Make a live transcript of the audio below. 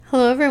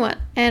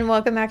And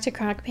welcome back to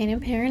Chronic Pain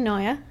and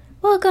Paranoia.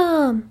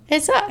 Welcome!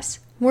 It's us.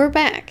 We're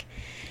back.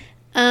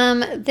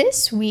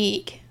 This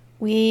week,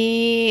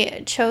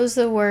 we chose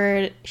the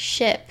word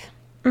ship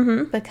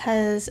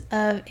because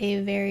of a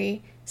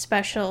very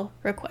special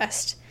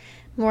request.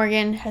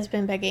 Morgan has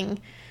been begging.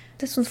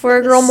 This one's for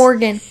our girl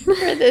Morgan. For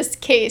this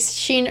case.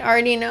 She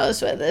already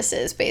knows what this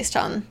is based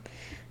on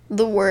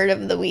the word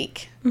of the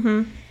week.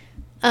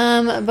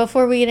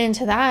 Before we get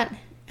into that,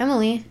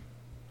 Emily,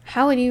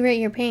 how would you rate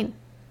your pain?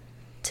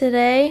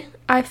 Today,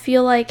 I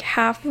feel like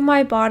half of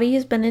my body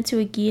has been into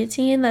a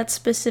guillotine that's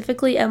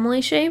specifically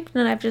Emily-shaped,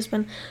 and I've just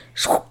been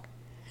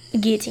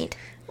guillotined.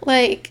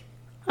 Like,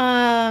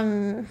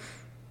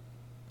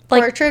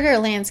 portrait or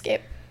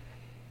landscape?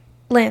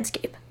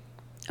 Landscape.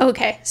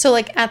 Okay, so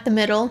like at the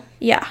middle?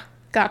 Yeah.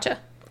 Gotcha.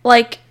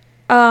 Like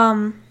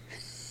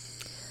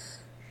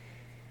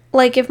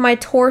if my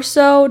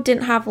torso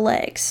didn't have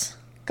legs.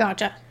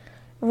 Gotcha.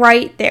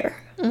 Right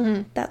there.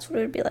 That's what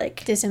it would be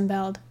like.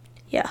 Disemboweled.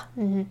 Yeah.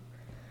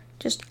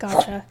 Just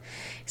gotcha.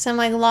 So I'm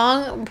like,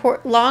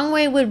 long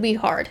way would be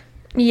hard.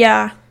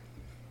 Yeah.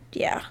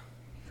 Yeah.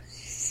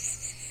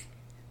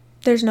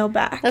 There's no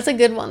back. That's a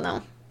good one,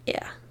 though.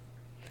 Yeah.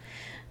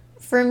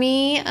 For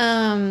me,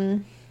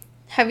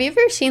 have you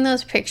ever seen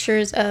those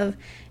pictures of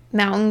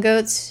mountain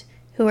goats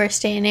who are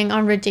standing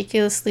on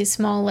ridiculously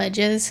small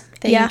ledges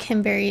that you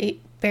can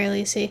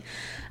barely see?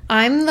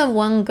 I'm the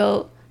one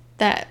goat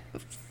that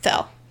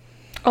fell.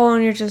 Oh,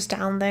 and you're just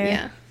down there.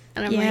 Yeah.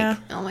 And I'm like,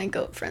 all my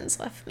goat friends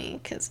left me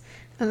because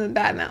I'm a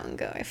bad mountain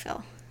goat. I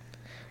fell.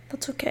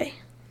 That's okay.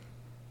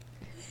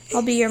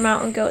 I'll be your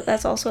mountain goat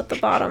that's also at the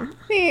bottom.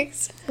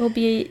 Thanks. It'll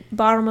be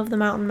bottom of the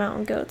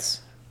mountain goats.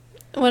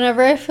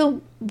 Whenever I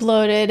feel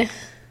bloated,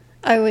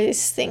 I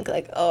always think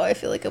like, oh, I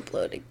feel like a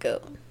bloated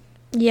goat.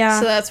 Yeah.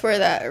 So that's where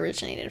that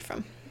originated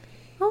from.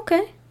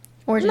 Okay.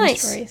 Origin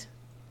stories.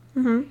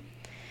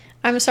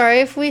 I'm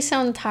sorry if we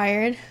sound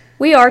tired.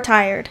 We are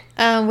tired.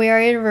 We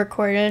already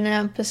recorded an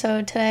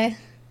episode today.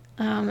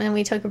 And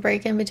we took a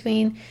break in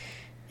between.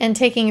 And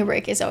taking a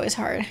break is always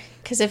hard.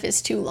 Because if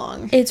it's too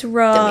long, it's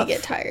rough. Then we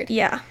get tired.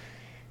 Yeah.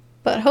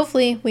 But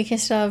hopefully we can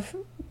still have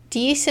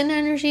decent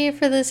energy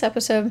for this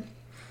episode.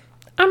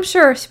 I'm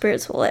sure our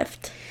spirits will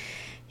lift.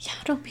 Yeah,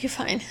 it'll be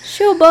fine.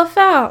 She'll buff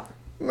out.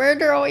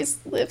 Murder always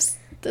lifts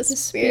the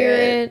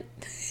spirit.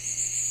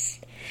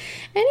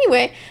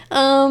 Anyway,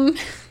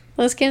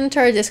 let's get into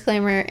our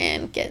disclaimer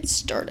and get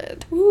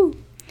started. Woo.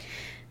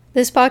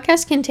 This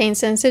podcast contains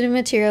sensitive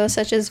material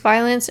such as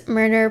violence,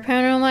 murder,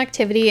 paranormal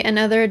activity, and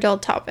other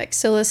adult topics,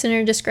 so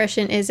listener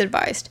discretion is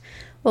advised.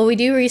 While we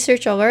do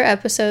research all our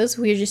episodes,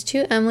 we are just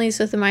two Emilys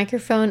with a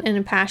microphone and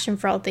a passion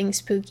for all things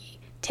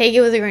spooky. Take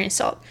it with a grain of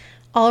salt.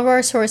 All of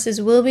our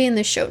sources will be in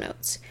the show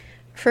notes.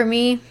 For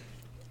me,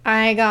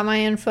 I got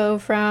my info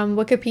from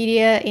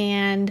Wikipedia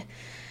and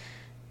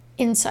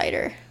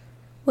Insider.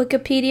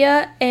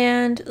 Wikipedia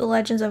and the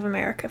Legends of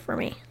America for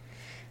me.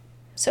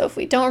 So if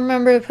we don't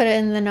remember to put it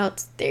in the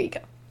notes, there you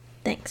go.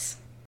 Thanks.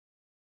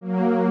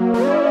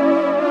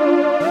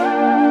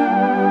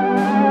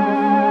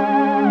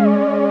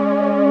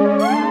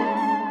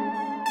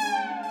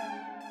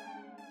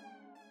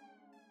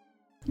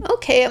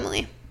 Okay,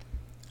 Emily.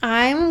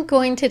 I'm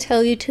going to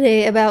tell you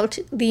today about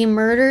the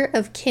murder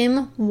of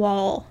Kim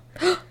Wall,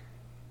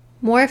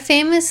 more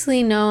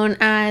famously known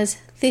as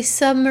the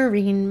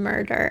submarine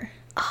murder.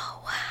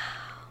 Oh,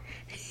 wow.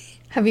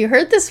 Have you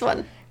heard this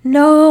one?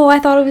 No, I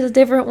thought it was a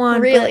different one.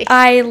 Really? But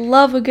I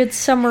love a good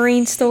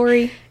submarine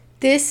story.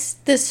 The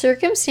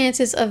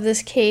circumstances of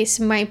this case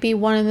might be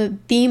one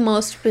of the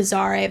most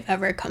bizarre I've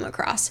ever come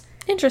across.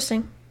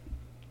 Interesting.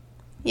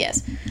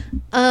 Yes.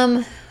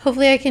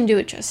 Hopefully I can do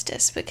it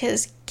justice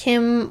because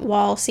Kim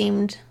Wall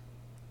seemed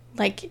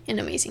like an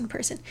amazing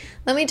person.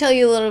 Let me tell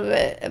you a little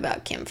bit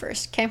about Kim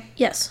first, okay?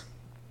 Yes.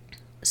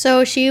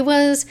 So she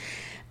was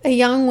a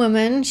young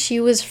woman. She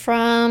was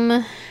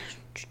from...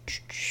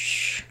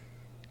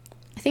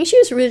 I think she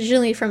was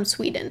originally from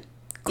Sweden.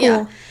 Cool.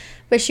 Yeah.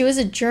 But she was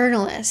a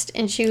journalist,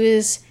 and she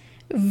was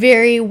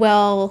very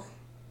well,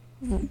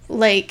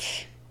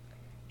 like,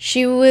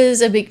 she was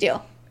a big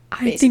deal.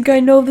 I think I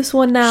know this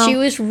one now. She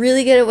was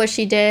really good at what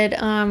she did.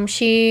 I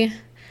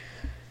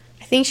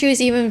think she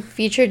was even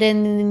featured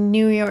in the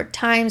New York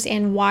Times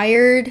and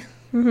Wired.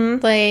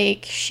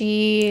 Like,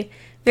 she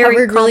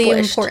covered really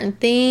important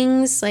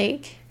things.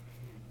 Like,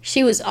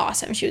 she was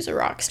awesome. She was a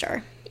rock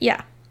star.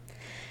 Yeah.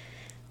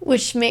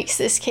 Which makes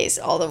this case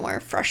all the more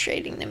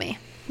frustrating to me.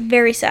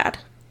 Very sad.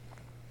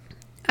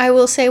 I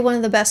will say one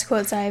of the best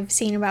quotes I've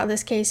seen about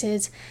this case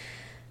is,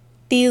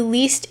 "The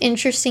least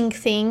interesting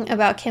thing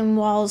about Kim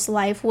Wall's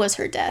life was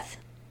her death."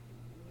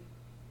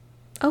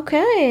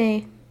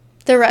 Okay.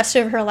 The rest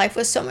of her life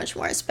was so much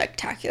more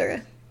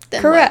spectacular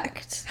than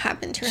what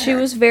happened to her. She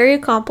was very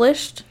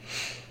accomplished.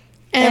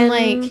 And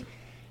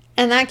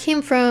that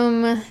came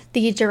from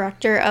the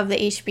director of the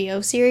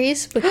HBO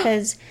series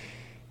because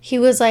he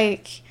was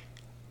like,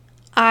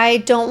 I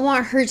don't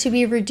want her to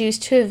be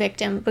reduced to a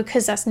victim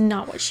because that's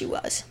not what she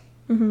was.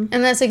 And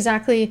that's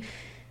exactly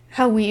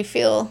how we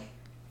feel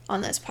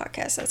on this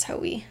podcast. That's how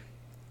we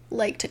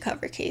like to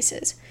cover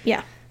cases.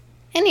 Yeah.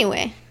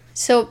 Anyway,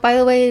 so by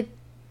the way,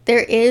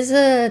 there is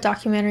a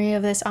documentary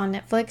of this on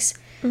Netflix.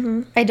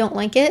 Mm-hmm. I don't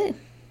like it.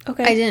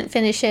 Okay. I didn't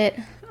finish it.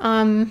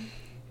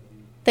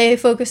 They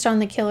focused on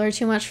the killer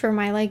too much for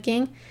my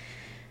liking.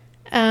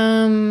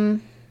 The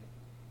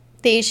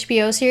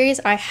HBO series,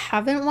 I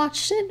haven't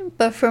watched it,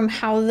 but from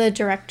how the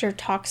director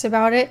talks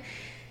about it,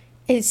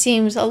 it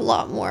seems a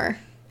lot more.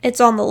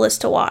 It's on the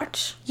list to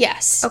watch.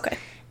 Yes. Okay.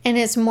 And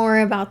it's more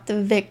about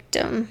the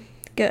victim.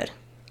 Good.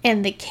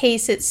 And the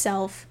case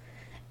itself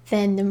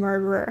than the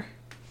murderer.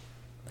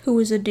 Who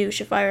was a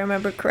douche, if I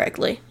remember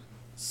correctly.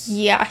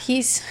 Yeah,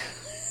 he's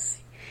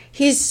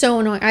so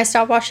annoying. I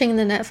stopped watching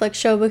the Netflix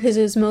show because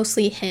it was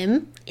mostly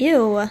him.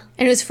 Ew. And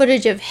it was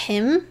footage of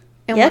him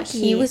and Yucky. what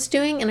he was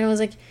doing. And I was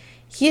like,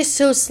 he is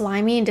so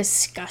slimy and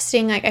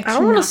disgusting. Like, I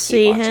don't want to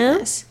see him.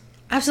 This.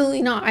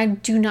 Absolutely not. I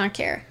do not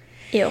care.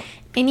 Ew.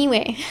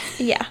 Anyway.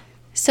 Yeah.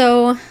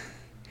 So,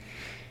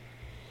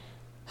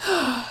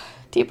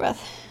 deep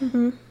breath.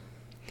 Mm-hmm.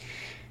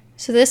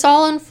 So this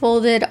all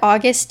unfolded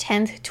August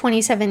 10th,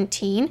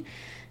 2017.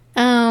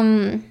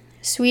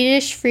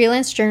 Swedish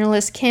freelance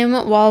journalist Kim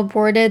Wall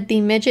boarded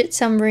the midget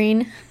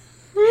submarine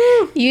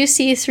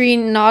UC-3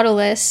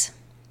 Nautilus.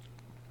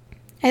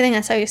 I think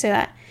that's how you say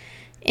that.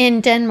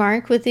 In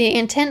Denmark with the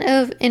intent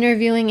of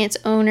interviewing its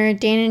owner,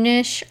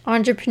 Danish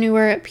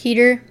entrepreneur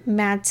Peter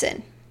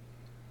Madsen.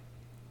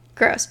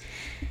 Gross.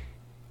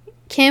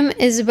 Kim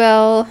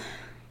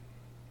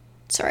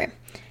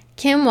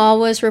Wall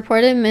was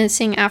reported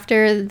missing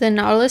after the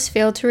Nautilus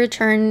failed to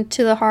return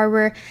to the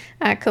harbor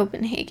at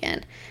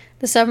Copenhagen.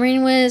 The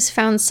submarine was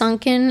found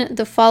sunken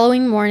the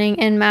following morning,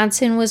 and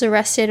Madsen was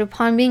arrested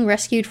upon being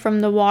rescued from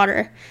the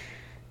water.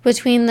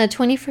 Between the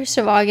 21st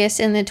of August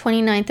and the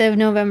 29th of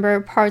November,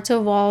 parts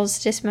of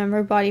Wall's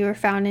dismembered body were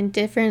found in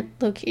different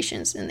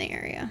locations in the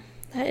area.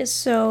 That is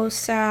so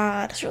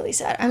sad. It's really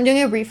sad. I'm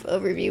doing a brief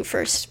overview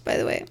first, by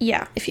the way.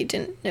 Yeah. If you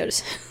didn't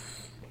notice.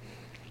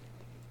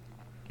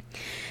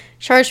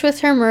 Charged with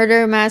her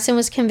murder, Madsen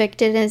was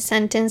convicted and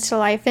sentenced to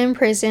life in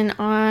prison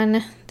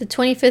on the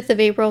 25th of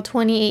April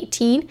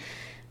 2018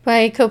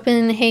 by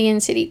Copenhagen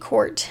City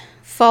Court,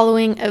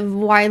 following a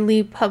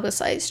widely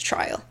publicized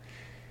trial.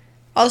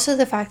 Also,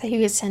 the fact that he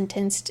was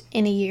sentenced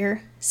in a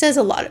year says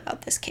a lot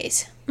about this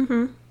case.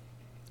 Mm-hmm.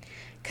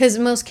 Because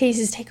most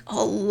cases take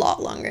a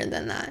lot longer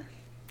than that.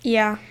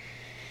 Yeah.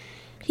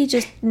 He's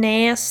just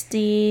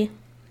nasty.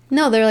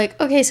 No, they're like,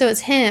 okay, so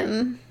it's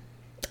him.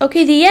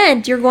 Okay, the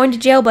end. You're going to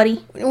jail,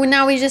 buddy.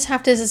 Now we just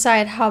have to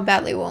decide how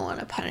badly we'll want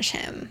to punish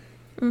him.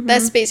 Mm-hmm.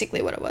 That's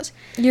basically what it was.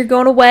 You're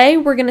going away.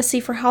 We're going to see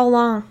for how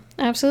long.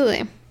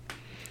 Absolutely.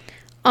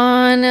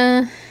 Hold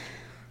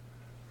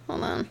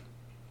on.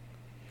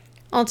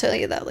 I'll tell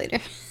you that later.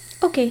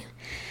 Okay.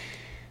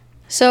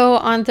 So,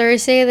 on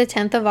Thursday, the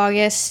 10th of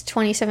August,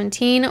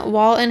 2017,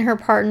 Wall and her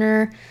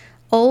partner,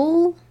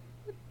 Ollie?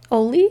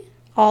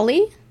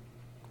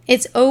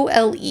 It's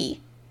O-L-E,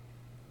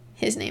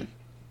 his name.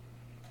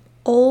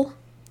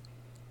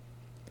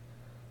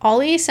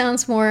 Ollie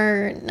sounds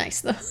more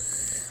nice,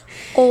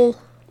 though.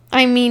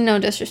 I mean, no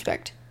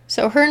disrespect.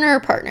 So, her and her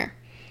partner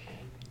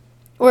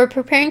were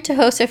preparing to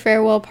host a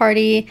farewell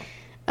party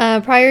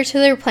prior to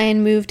their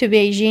planned move to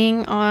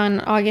Beijing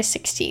on August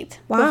 16th.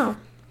 Wow.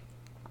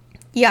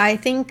 Yeah, I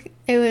think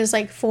it was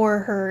like for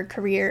her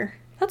career.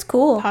 That's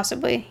cool.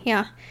 Possibly,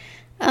 yeah.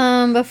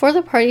 Before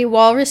the party,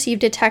 Wall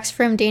received a text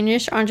from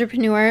Danish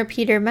entrepreneur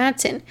Peter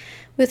Madsen,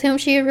 with whom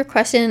she had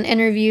requested an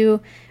interview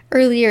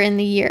earlier in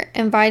the year,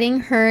 inviting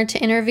her to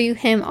interview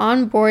him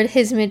on board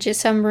his midget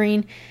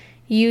submarine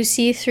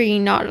UC-3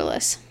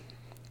 Nautilus.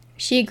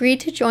 She agreed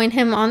to join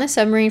him on the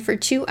submarine for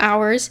 2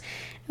 hours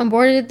and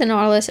boarded the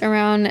Nautilus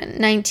around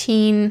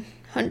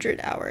 1900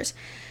 hours.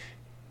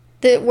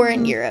 We're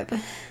in Europe.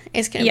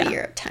 It's going to be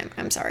Europe time.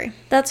 I'm sorry.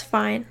 That's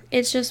fine.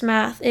 It's just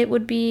math.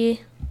 That'd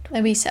be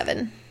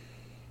 7.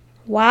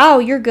 Wow,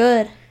 you're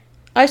good.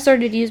 I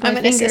started to use my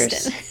fingers.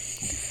 Assistant.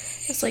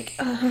 It's like,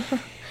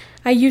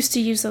 I used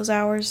to use those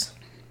hours.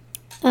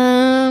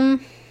 The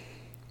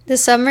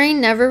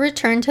submarine never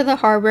returned to the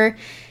harbor,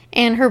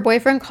 and her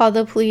boyfriend called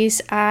the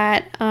police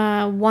at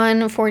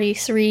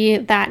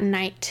 1:43 that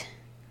night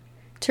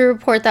to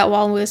report that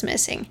Wall was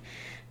missing.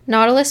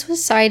 Nautilus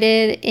was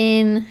sighted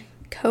in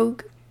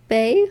Koge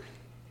Bay.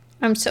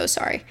 I'm so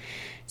sorry.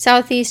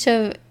 Southeast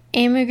of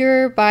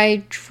Amager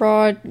by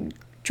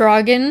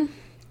Dragen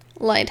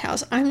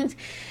Lighthouse.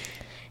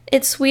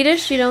 It's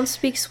Swedish. You don't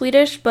speak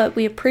Swedish, but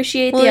we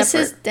appreciate the effort.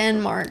 This is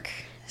Denmark.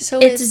 So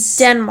it's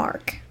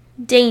Denmark.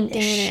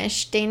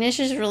 Danish. Danish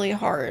is really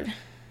hard.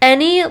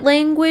 Any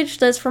language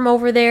that's from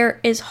over there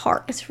is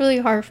hard. It's really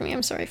hard for me.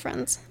 I'm sorry,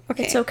 friends.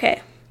 Okay. It's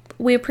okay.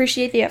 We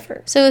appreciate the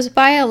effort. So it was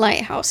by a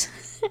lighthouse.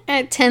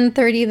 At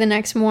 10:30 the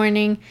next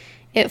morning,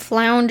 it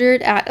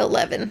floundered at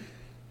 11.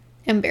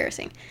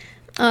 Embarrassing.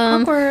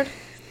 Awkward.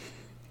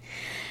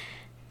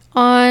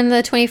 On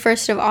the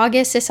 21st of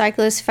August, a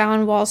cyclist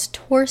found Wall's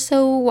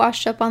torso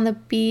washed up on the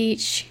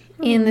beach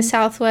in the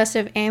southwest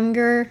of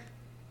Amger.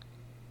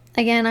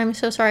 Again, I'm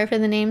so sorry for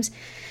the names.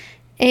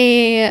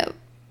 A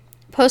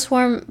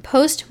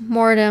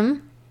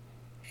Post-mortem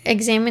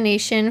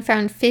examination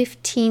found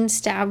 15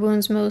 stab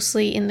wounds,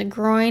 mostly in the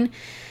groin.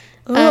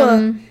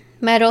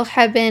 Metal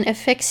had been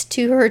affixed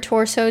to her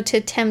torso to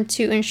attempt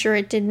to ensure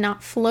it did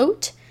not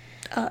float.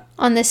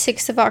 On the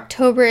 6th of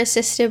October,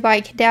 assisted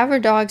by cadaver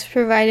dogs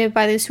provided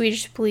by the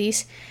Swedish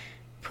police,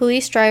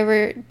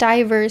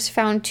 divers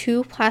found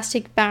 2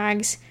 plastic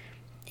bags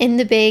in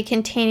the bay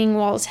containing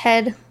Wall's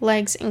head,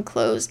 legs, and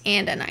clothes,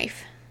 and a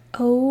knife.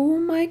 Oh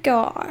my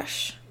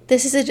gosh.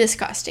 This is a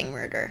disgusting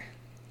murder.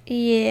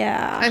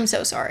 Yeah. I'm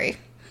so sorry.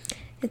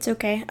 It's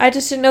okay. I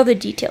just didn't know the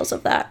details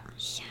of that.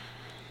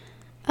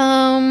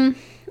 Yeah.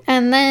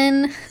 And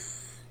then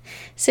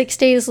 6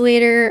 days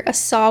later, a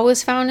saw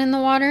was found in the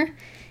water.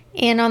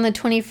 And on the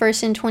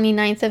 21st and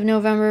 29th of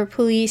November,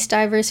 police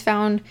divers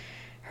found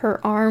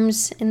her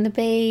arms in the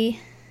bay.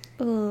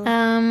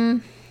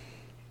 Ugh.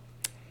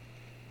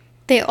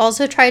 They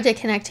also tried to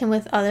connect him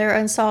with other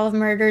unsolved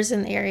murders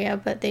in the area,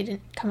 but they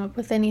didn't come up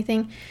with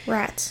anything.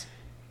 Rats.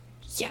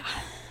 Yeah.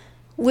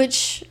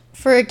 Which,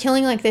 for a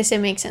killing like this, it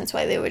makes sense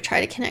why they would try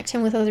to connect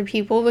him with other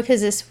people,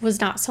 because this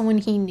was not someone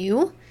he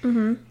knew.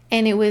 Mm-hmm.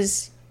 And it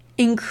was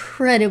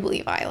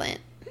incredibly violent.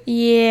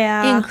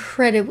 Yeah.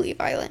 Incredibly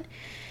violent.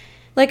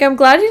 Like, I'm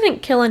glad he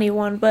didn't kill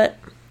anyone, but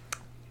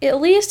at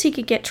least he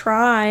could get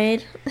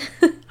tried.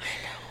 I know.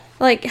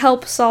 Like,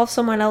 help solve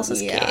someone else's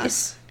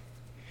case.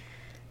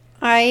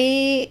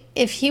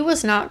 If he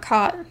was not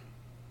caught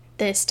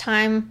this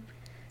time,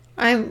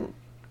 I'm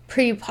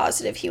pretty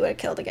positive he would have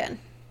killed again.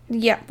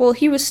 Yeah, well,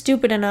 he was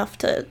stupid enough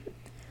to...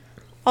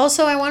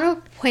 Also, I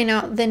want to point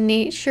out the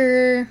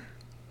nature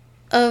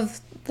of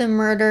the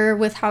murder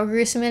with how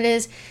gruesome it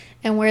is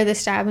and where the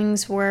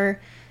stabbings were.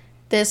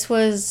 This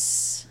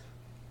was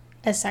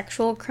a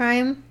sexual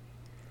crime.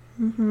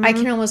 Mm-hmm. I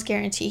can almost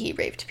guarantee he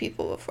raped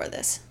people before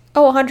this.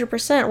 Oh,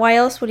 100%. Why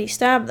else would he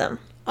stab them?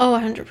 Oh,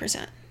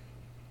 100%.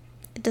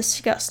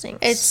 Disgusting.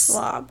 It's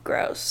slob,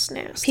 gross,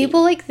 nasty.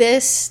 People like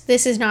this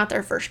is not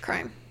their first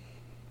crime.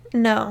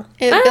 No.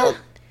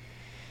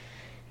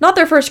 Not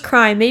their first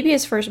crime. Maybe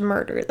his first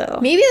murder, though.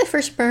 Maybe the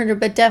first murder,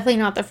 but definitely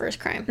not the first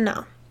crime.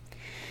 No.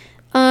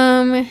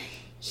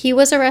 He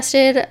was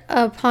arrested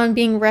upon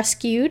being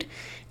rescued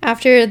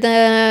after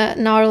the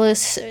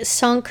Nautilus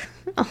sunk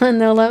on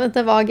the 11th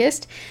of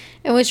August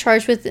and was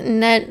charged with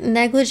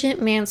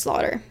negligent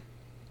manslaughter.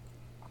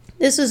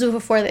 This was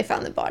before they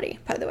found the body,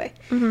 by the way.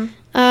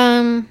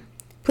 Mm-hmm.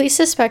 Police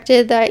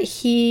suspected that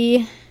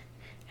he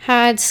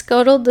had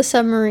scuttled the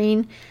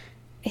submarine.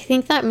 I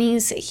think that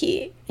means that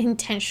he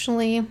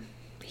intentionally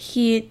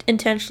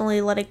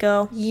let it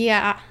go.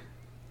 Yeah.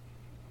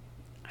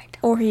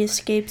 Or he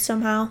escaped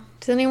somehow.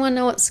 Does anyone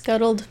know what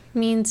scuttled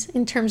means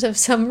in terms of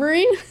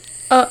submarine?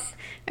 I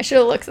should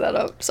have looked that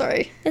up.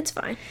 Sorry. It's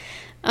fine.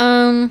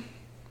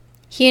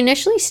 He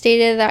initially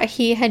stated that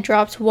he had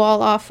dropped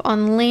Wall off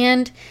on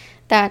land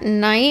that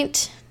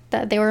night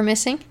that they were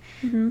missing,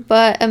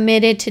 but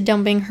admitted to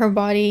dumping her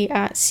body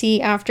at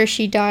sea after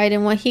she died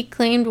in what he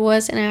claimed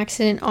was an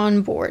accident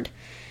on board.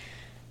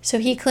 So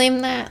he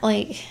claimed that,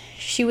 like,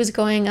 she was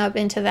going up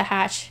into the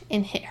hatch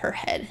and hit her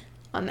head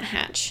on the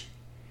hatch.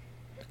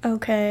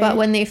 Okay. But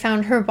when they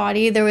found her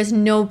body, there was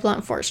no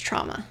blunt force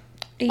trauma.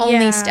 Yeah.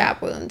 Only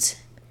stab wounds.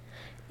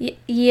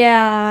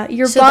 Yeah.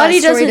 Your So body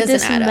that story doesn't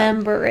doesn't add up.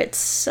 dismember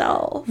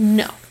itself.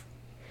 No.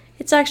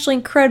 It's actually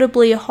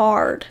incredibly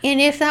hard. And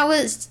if that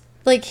was,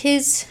 like,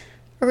 his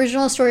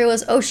original story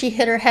was, oh, she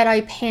hit her head,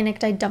 I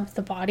panicked, I dumped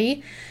the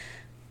body.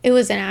 It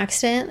was an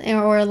accident,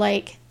 or,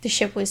 like, the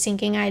ship was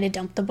sinking, I had to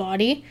dump the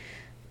body.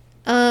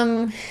 You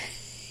want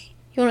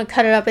to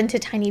cut it up into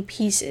tiny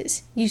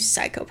pieces. You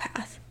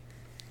psychopath.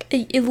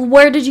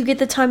 Where did you get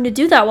the time to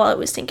do that while it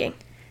was sinking?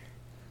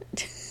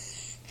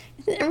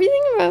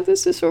 Everything about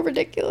this is so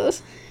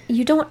ridiculous.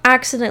 You don't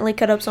accidentally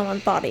cut up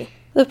someone's body.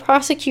 The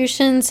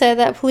prosecution said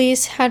that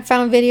police had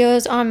found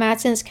videos on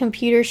Madsen's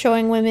computer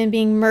showing women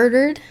being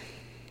murdered.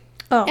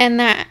 Oh. And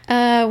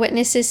that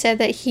witnesses said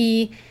that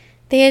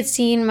they had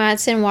seen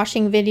Madsen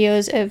watching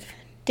videos of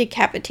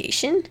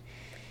decapitation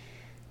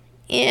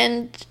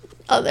and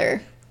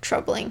other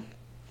troubling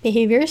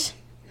behaviors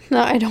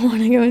that I don't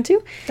want to go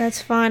into.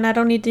 That's fine. I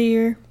don't need to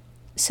hear.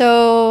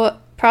 So,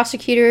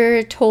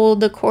 prosecutor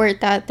told the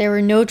court that there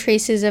were no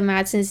traces of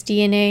Madsen's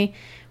DNA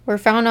were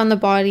found on the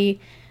body,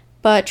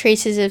 but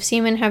traces of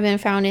semen have been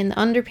found in the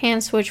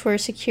underpants, which were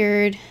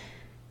secured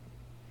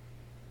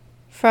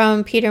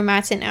from Peter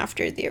Madsen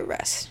after the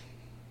arrest.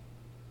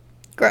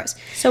 Gross.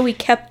 So we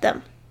kept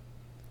them.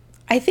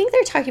 I think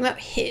they're talking about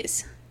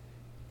his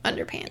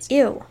underpants.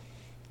 Ew.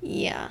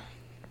 Yeah.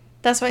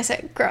 That's why I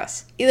said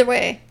gross. Either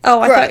way. Oh,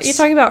 gross. I thought you were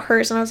talking about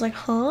hers, and I was like,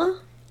 huh?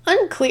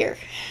 Unclear.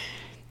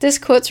 This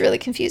quote's really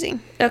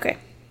confusing. Okay.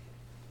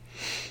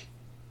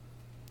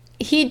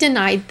 He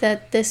denied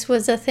that this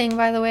was a thing,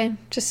 by the way.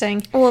 Just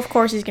saying. Well, of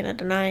course he's gonna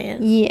deny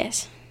it.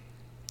 Yes.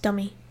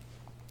 Dummy.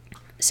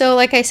 So,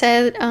 like I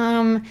said,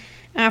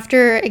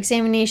 after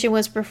examination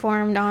was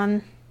performed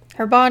on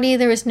her body,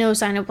 there was no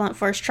sign of blunt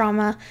force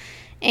trauma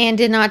and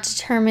did not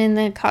determine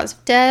the cause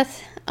of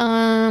death.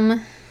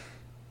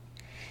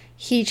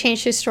 he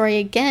changed his story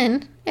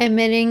again,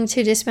 admitting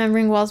to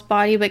dismembering Wall's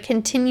body, but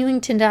continuing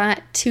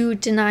to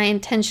deny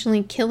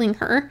intentionally killing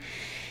her,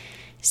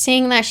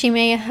 saying that she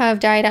may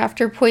have died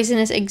after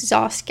poisonous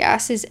exhaust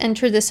gases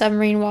entered the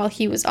submarine while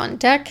he was on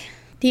deck.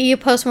 The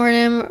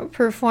postmortem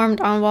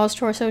performed on Wall's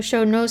torso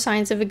showed no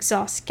signs of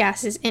exhaust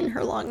gases in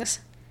her lungs.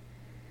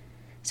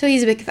 So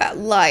he's a big fat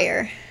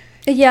liar.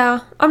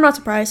 Yeah, I'm not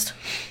surprised.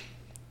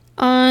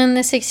 On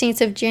the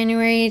 16th of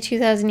January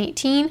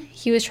 2018,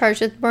 he was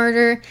charged with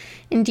murder,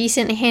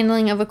 indecent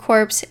handling of a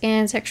corpse,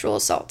 and sexual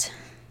assault.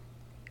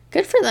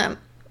 Good for them.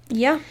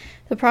 Yeah.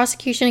 The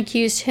prosecution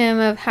accused him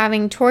of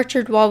having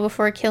tortured Wall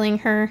before killing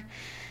her,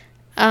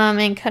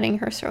 and cutting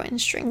her throat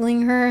and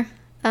strangling her.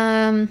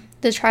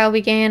 The trial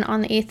began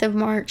on the 8th of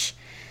March.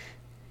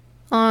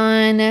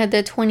 On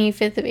the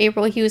 25th of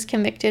April, he was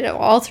convicted of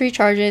all 3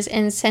 charges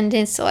and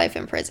sentenced to life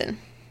in prison.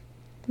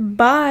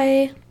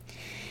 Bye.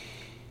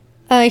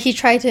 He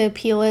tried to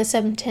appeal his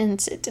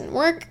sentence. It didn't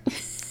work.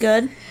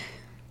 Good.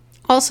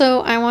 Also,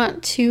 I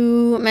want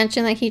to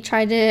mention that he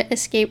tried to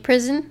escape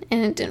prison,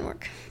 and it didn't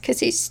work because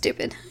he's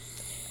stupid.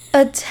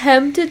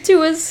 Attempted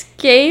to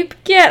escape?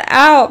 Get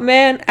out,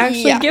 man.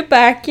 Actually, get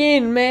back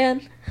in,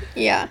 man.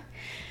 Yeah.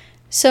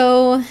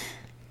 So,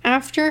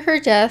 after her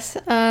death,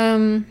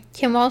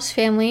 Kim Wall's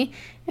family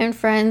and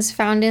friends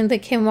founded the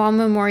Kim Wall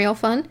Memorial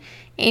Fund,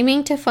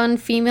 aiming to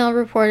fund female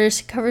reporters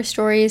to cover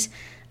stories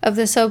of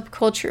the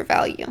subculture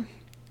value.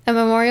 A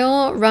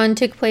memorial run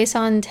took place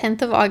on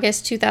 10th of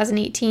August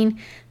 2018,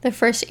 the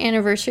first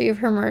anniversary of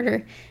her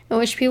murder, in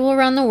which people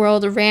around the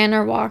world ran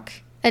or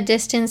walked a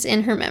distance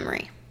in her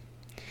memory.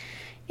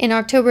 In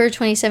October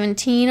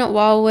 2017,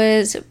 Wall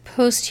was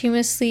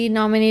posthumously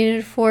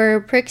nominated for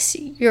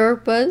Prix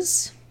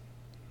Europa's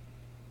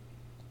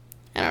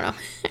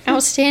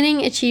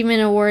Outstanding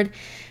Achievement Award,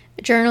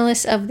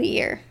 Journalist of the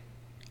Year.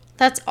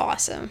 That's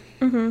awesome.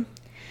 Mm-hmm.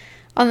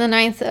 On the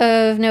 9th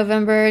of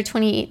November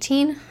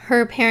 2018,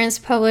 her parents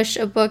published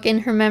a book in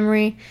her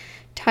memory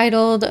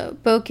titled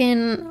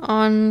Boken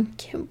on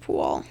Kim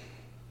Wall.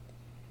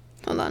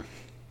 Hold on.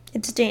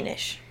 It's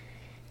Danish.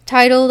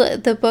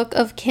 Titled The Book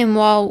of Kim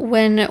Wall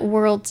When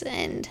Worlds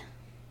End.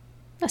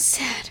 That's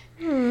sad.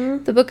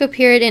 Mm. The book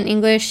appeared in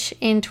English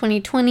in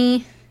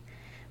 2020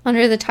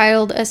 under the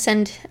title A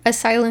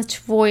Silenced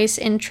Voice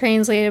and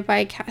translated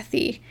by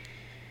Kathy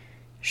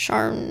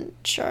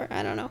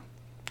I don't know.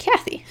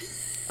 Kathy.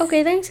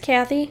 Okay, thanks,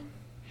 Kathy.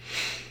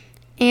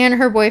 And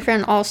her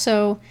boyfriend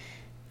also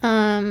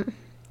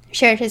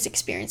shared his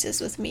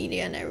experiences with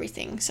media and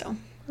everything. So,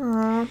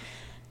 Aww.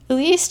 At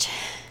least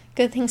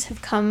good things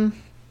have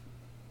come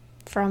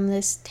from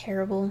this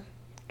terrible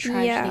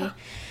tragedy.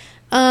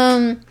 Yeah.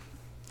 I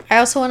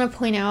also want to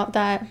point out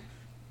that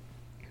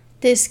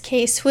this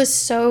case was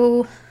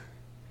so...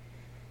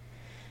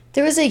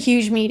 There was a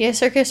huge media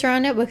circus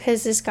around it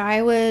because this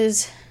guy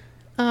was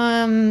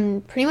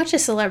pretty much a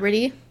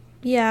celebrity.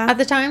 Yeah. At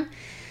the time.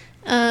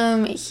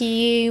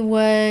 He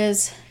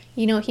was,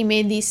 he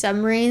made these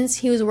submarines.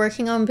 He was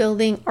working on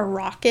building a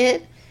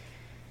rocket.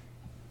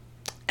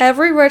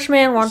 Every rich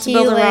man wants to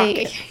build a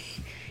rocket.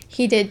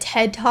 He did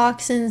TED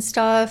Talks and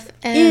stuff.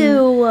 And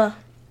Ew.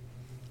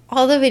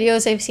 all the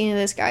videos I've seen of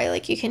this guy,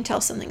 you can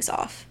tell something's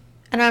off.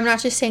 And I'm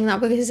not just saying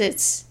that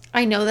because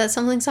I know that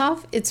something's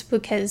off. It's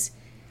because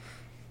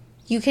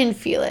you can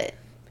feel it.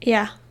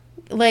 Yeah.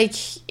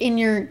 In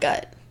your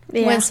gut.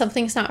 Yeah. When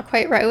something's not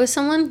quite right with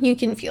someone, you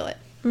can feel it.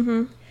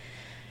 Mm-hmm.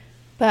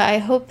 But I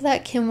hope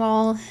that Kim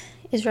Wall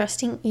is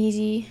resting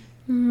easy.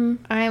 Mm-hmm.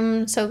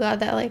 I'm so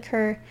glad that,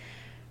 her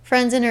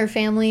friends and her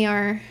family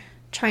are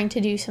trying to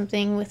do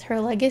something with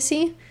her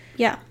legacy.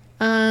 Yeah.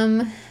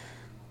 I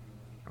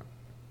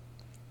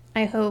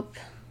hope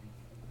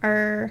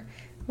our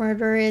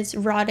murderer is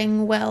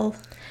rotting well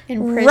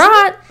in prison.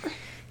 Rot!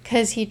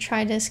 Because he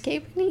tried to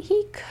escape and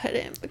he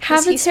couldn't.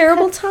 Have a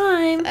terrible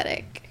time.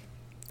 Pathetic.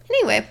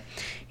 Anyway.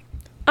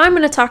 I'm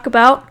going to talk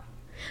about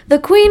the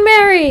Queen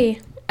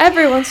Mary,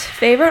 everyone's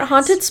favorite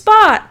haunted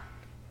spot.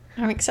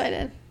 I'm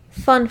excited.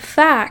 Fun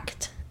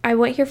fact, I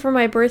went here for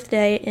my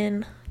birthday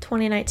in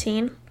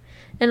 2019,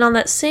 and on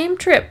that same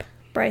trip,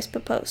 Bryce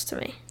proposed to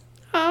me.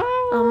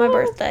 Oh. On my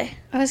birthday.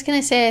 I was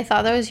going to say, I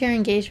thought that was your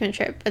engagement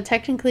trip, but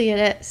technically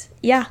it is.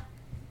 Yeah,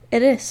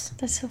 it is.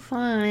 That's so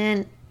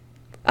fun.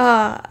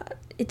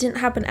 It didn't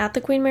happen at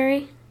the Queen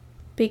Mary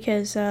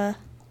because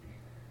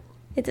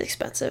it's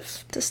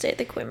expensive to stay at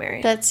the Queen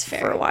Mary. That's fair.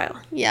 For a while.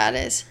 Yeah, it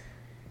is.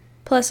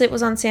 Plus, it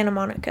was on Santa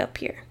Monica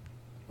Pier,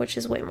 which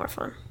is way more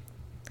fun.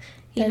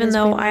 That Even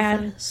though I fun.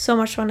 had so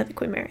much fun at the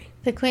Queen Mary.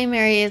 The Queen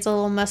Mary is a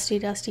little musty,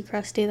 dusty,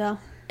 crusty, though.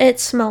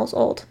 It smells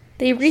old.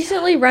 They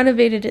recently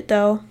renovated it,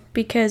 though,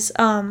 because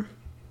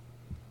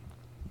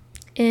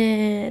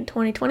in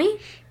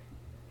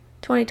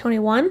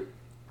 2021,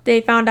 they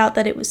found out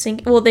that it was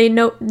sinking. Well, they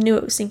knew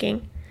it was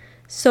sinking.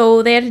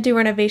 So they had to do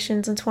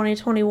renovations in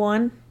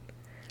 2021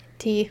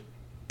 to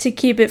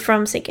keep it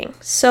from sinking.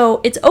 So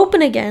it's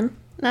open again.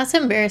 That's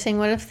embarrassing.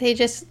 What if they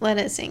just let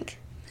it sink?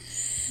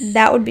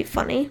 That would be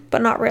funny,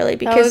 but not really,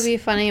 because that would be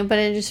funny, but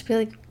it'd just be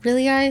like,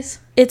 really, guys?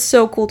 It's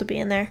so cool to be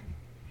in there.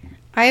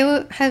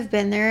 have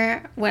been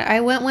there.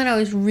 I went when I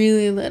was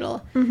really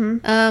little.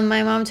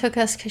 My mom took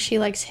us because she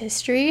likes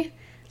history.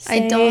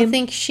 Same. I don't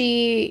think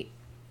she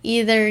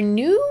either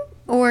knew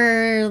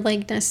or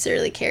like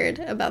necessarily cared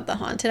about the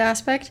haunted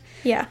aspect.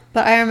 Yeah.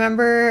 But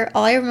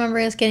all I remember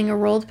is getting a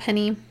rolled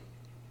penny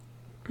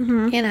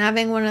and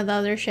having one of the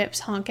other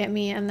ships honk at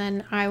me, and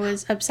then I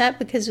was upset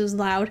because it was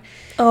loud.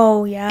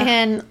 Oh, yeah.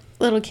 And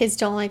little kids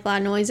don't like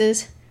loud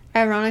noises.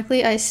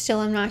 Ironically, I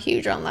still am not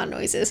huge on loud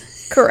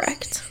noises.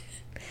 Correct.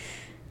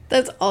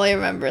 That's all I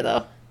remember,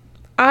 though.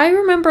 I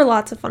remember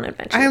lots of fun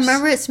adventures. I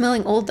remember it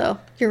smelling old, though.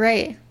 You're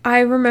right.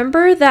 I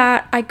remember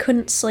that I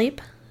couldn't sleep.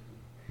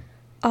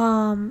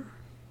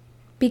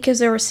 Because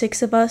there were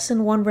 6 of us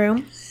in one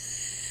room.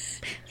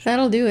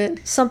 That'll do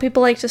it. Some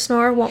people like to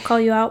snore, won't call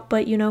you out,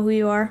 but you know who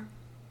you are.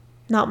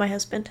 Not my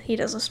husband. He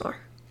doesn't snore.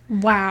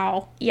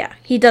 Wow. Yeah,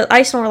 he does.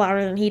 I snore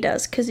louder than he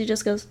does, because he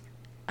just goes...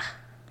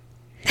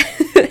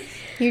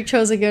 You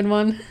chose a good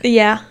one.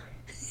 Yeah.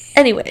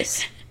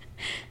 Anyways.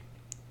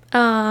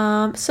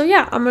 So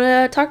yeah, I'm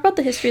going to talk about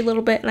the history a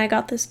little bit, and I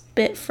got this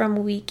bit from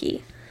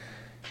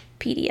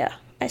Wikipedia.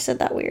 I said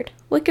that weird.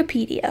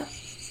 Wikipedia.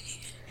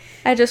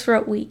 I just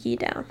wrote wiki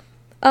down.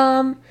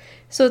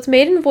 So its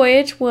maiden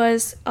voyage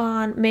was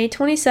on May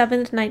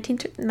 27th,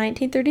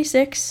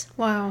 1936.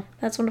 Wow.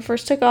 That's when it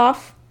first took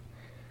off.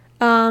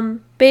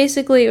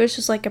 Basically, it was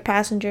just like a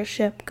passenger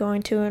ship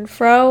going to and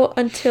fro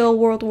until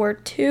World War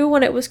II,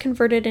 when it was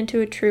converted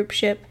into a troop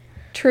ship,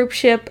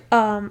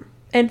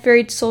 and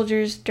ferried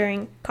soldiers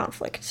during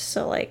conflict.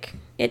 So, like,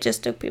 it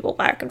just took people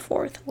back and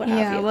forth, what have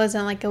Yeah, you. it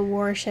wasn't like a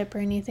warship or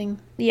anything.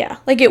 Yeah,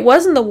 like, it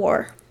was in the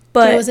war,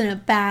 but... It wasn't a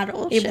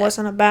battleship. It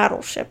wasn't a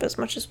battleship as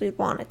much as we'd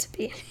want it to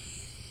be.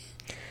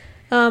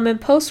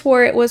 And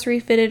post-war, it was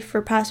refitted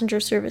for passenger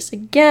service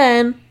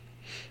again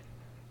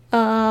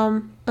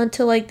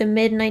until, like, the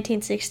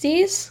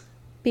mid-1960s,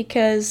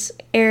 because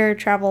air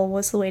travel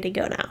was the way to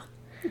go now.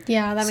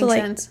 Yeah, that makes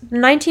sense.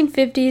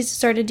 1950s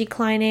started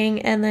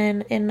declining, and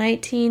then in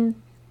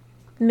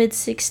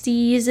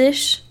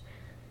mid-60s-ish,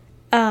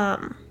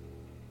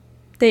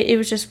 it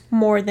was just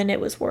more than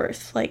it was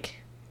worth, like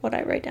what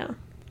I write down.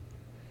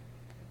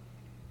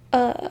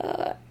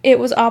 It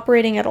was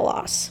operating at a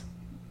loss.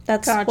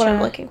 That's what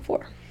I'm looking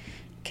for.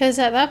 Because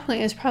at that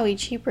point, it was probably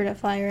cheaper to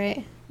fly,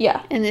 right?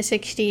 Yeah. In the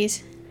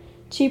 60s.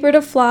 Cheaper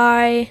to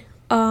fly.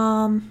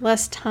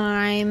 Less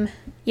time.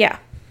 Yeah.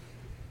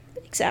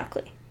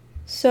 Exactly.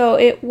 So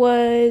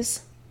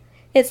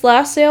its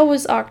last sail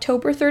was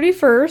October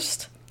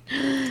 31st.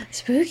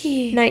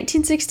 Spooky.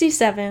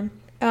 1967.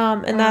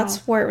 And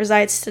that's where it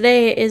resides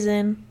today, is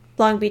in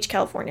Long Beach,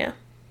 California.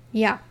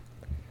 Yeah.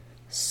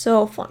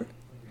 So fun.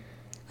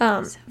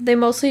 They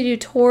mostly do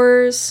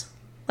tours,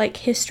 like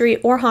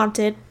history or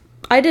haunted.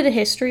 I did a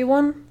history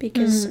one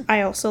because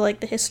I also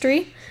like the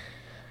history.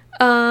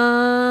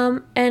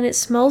 And it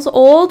smells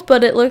old,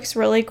 but it looks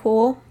really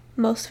cool.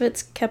 Most of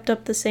it's kept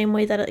up the same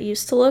way that it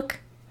used to look.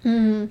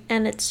 And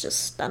it's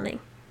just stunning.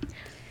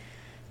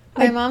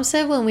 My mom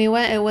said when we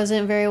went, it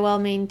wasn't very well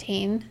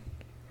maintained.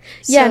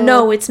 Yeah,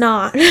 no, it's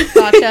not.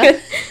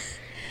 Gotcha.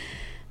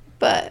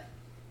 But,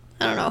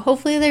 I don't know.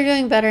 Hopefully they're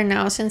doing better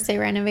now since they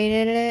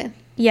renovated it.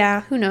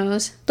 Yeah. Who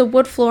knows? The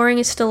wood flooring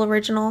is still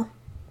original.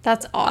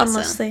 That's awesome.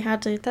 Unless they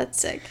had to.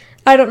 That's sick.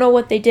 I don't know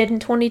what they did in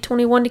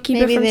 2021 to keep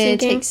it from sinking. Maybe they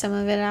take some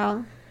of it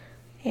out.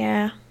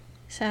 Yeah.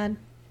 Sad.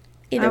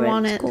 Either I way,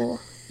 want it's it.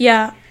 Cool.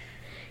 Yeah.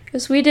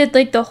 Because we did,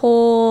 like, the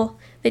whole...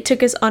 They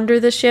took us under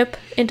the ship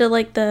into,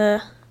 like,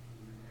 the...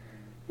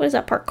 What is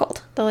that part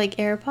called? The, like,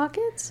 air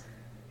pockets?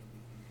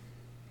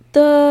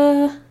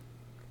 I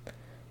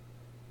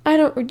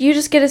don't... You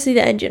just get to see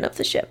the engine of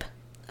the ship.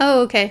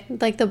 Oh, okay.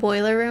 Like the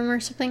boiler room or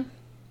something?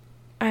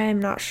 I'm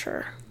not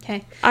sure.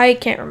 Okay. I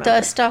can't remember.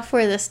 The stuff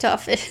where the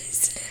stuff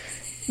is.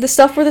 The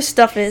stuff where the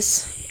stuff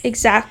is.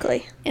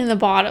 Exactly. In the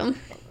bottom.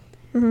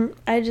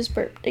 I just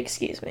burped.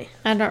 Excuse me.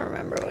 I don't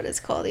remember what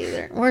it's called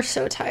either. We're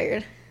so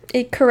tired.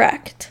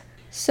 Correct.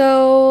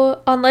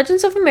 So, on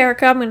Legends of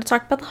America, I'm going to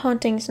talk about the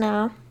hauntings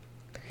now.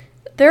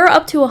 There are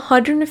up to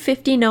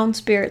 150 known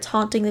spirits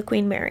haunting the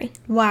Queen Mary.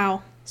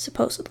 Wow.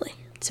 Supposedly.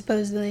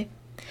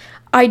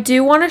 I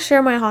do want to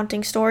share my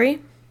haunting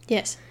story.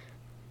 Yes.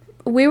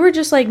 We were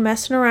just, like,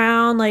 messing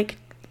around, like,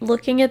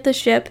 looking at the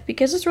ship,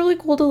 because it's really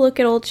cool to look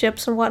at old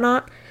ships and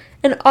whatnot.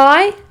 And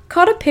I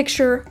caught a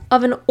picture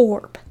of an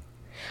orb.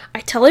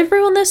 I tell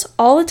everyone this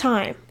all the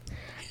time.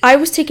 I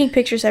was taking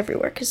pictures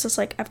everywhere, because it's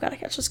like, I've got to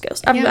catch this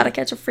ghost. I've got to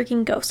catch a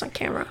freaking ghost on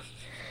camera.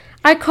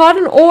 I caught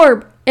an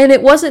orb, and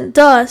it wasn't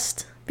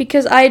dust,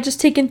 because I had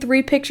just taken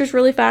 3 pictures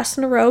really fast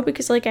in a row,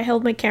 because, like, I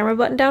held my camera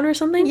button down or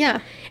something.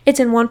 Yeah. It's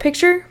in one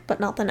picture, but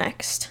not the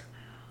next.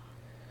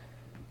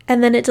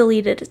 And then it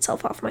deleted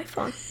itself off my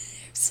phone. I'm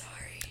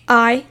sorry.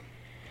 I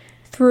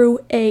threw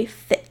a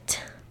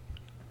fit.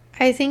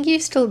 I think you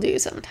still do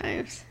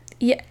sometimes.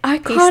 Yeah, I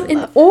caught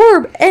an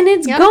orb, and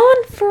it's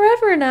gone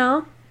forever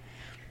now.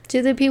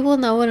 Do the people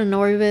know what an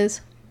orb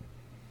is?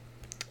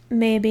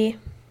 Maybe.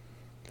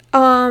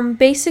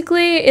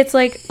 Basically, it's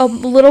like a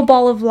little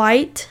ball of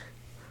light,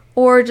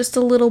 or just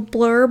a little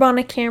blurb on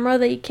a camera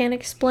that you can't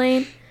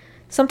explain,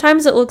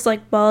 Sometimes it looks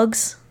like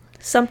bugs.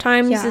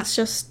 Sometimes it's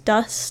just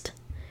dust.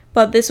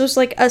 But this was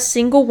like a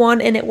single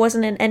one, and it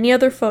wasn't in any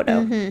other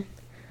photo. Mm-hmm.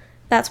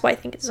 That's why I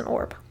think it's an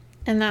orb.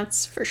 And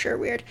that's for sure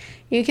weird.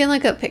 You can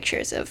look up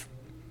pictures of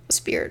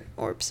spirit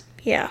orbs.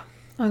 Yeah.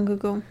 On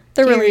Google.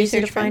 They're really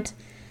easy to find.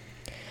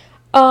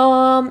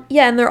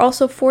 Yeah, and there are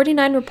also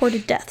 49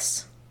 reported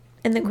deaths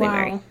in the Queen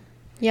Mary.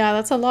 Yeah,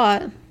 that's a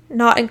lot.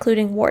 Not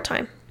including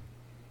wartime.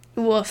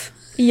 Woof.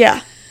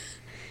 Yeah.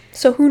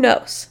 So who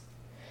knows?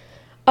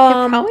 They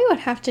probably would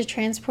have to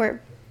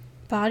transport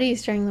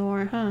bodies during the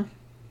war, huh?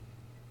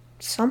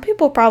 Some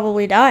people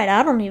probably died.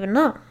 I don't even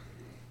know.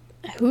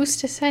 Who's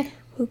to say?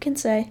 Who can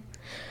say?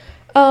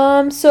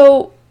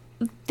 So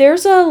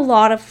there's a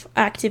lot of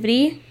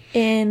activity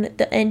in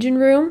the engine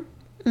room.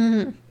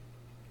 Mm-hmm.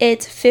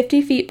 It's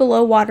 50 feet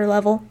below water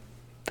level.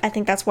 I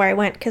think that's where I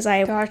went because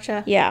I...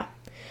 Gotcha. Yeah.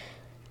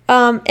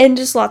 And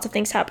just lots of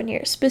things happen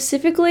here.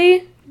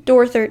 Specifically,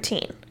 door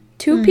 13.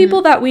 Two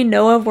people that we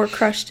know of were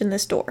crushed in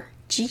this door.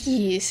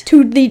 Jeez.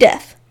 To the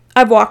death.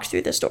 I've walked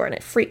through this door and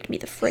it freaked me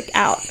the frick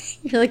out.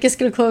 You're like, it's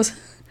gonna close.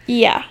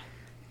 Yeah.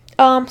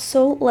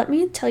 So let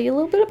me tell you a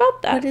little bit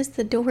about that. What is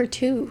the door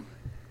to?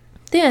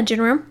 The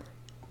engine room.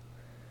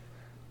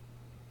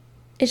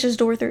 It's just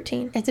door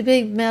 13. It's a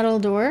big metal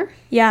door?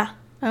 Yeah.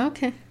 Oh,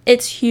 okay.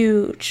 It's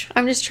huge.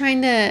 I'm just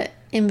trying to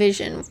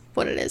envision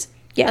what it is.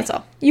 Yeah. That's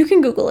all. You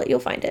can Google it. You'll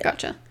find it.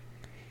 Gotcha.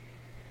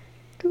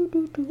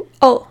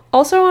 Oh,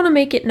 also I want to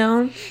make it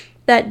known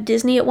that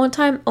Disney at one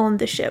time owned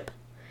the ship.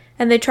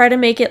 And they tried to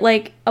make it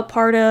like a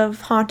part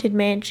of Haunted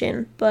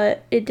Mansion,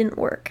 but it didn't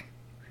work.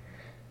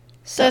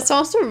 So that's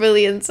also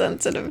really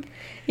insensitive.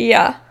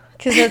 Yeah.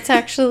 Because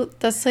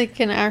that's like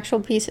an actual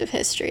piece of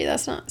history.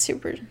 That's not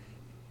super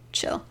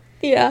chill.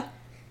 Yeah.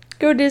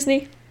 Go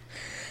Disney.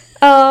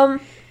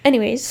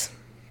 Anyways,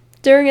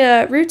 during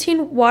a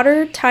routine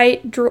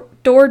watertight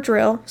door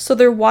drill, so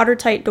they're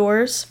watertight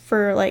doors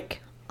for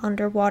like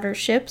underwater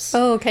ships.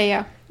 Oh, okay,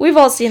 yeah. We've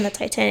all seen the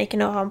Titanic and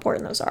know how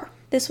important those are.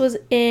 This was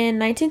in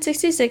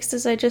 1966,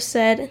 as I just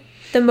said.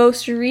 The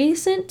most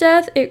recent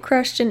death, it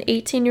crushed an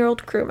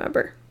 18-year-old crew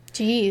member.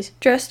 Jeez.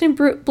 Dressed in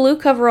blue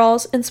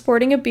coveralls and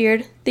sporting a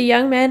beard, the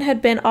young man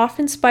had been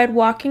often spied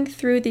walking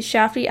through the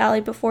shafty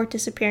alley before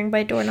disappearing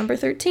by door number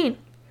 13.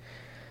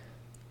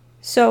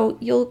 So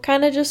you'll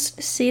kind of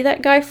just see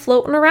that guy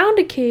floating around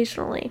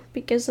occasionally,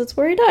 because that's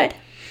where he died.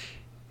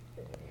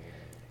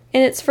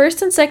 In its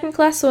first and second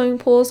class swimming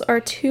pools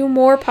are two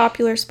more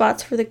popular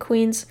spots for the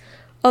Queen's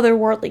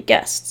otherworldly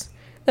guests,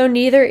 though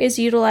neither is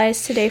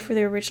utilized today for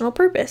their original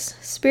purpose.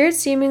 Spirits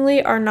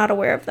seemingly are not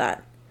aware of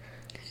that.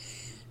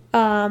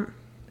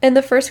 In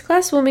the first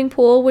class swimming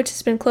pool, which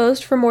has been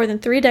closed for more than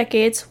 3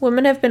 decades,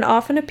 women have been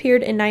often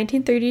appeared in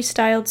 1930s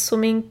styled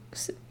swimming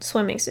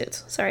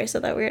suits. Sorry, I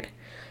said that weird.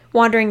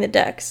 Wandering the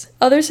decks.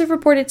 Others have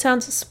reported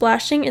sounds of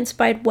splashing and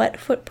spied wet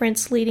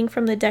footprints leading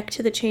from the deck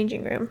to the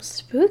changing rooms.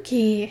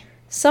 Spooky.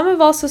 Some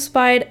have also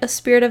spied a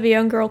spirit of a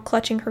young girl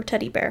clutching her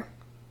teddy bear.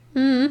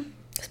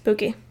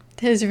 Spooky.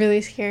 That is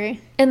really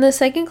scary. In the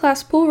second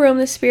class pool room,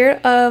 the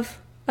spirit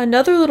of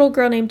another little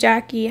girl named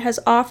Jackie has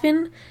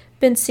often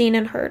been seen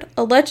and heard.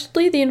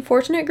 Allegedly, the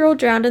unfortunate girl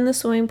drowned in the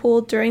swimming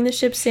pool during the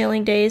ship's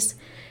sailing days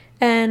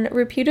and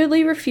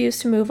reputedly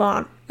refused to move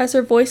on, as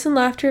her voice and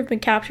laughter have been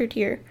captured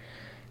here.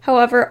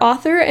 However,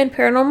 author and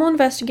paranormal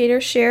investigator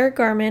Cher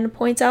Garman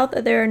points out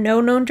that there are no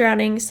known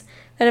drownings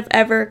that have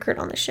ever occurred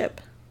on the ship.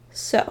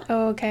 So,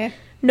 okay.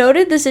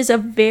 Noted this is a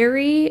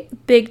very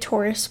big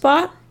tourist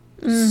spot,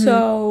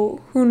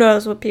 so who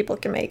knows what people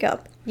can make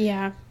up.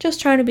 Yeah.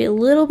 Just trying to be a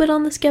little bit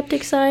on the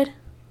skeptic side.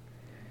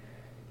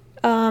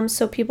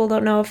 So people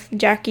don't know if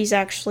Jackie's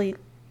actually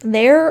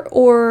there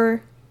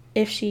or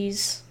if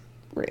she's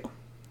real.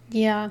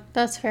 Yeah,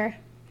 that's fair.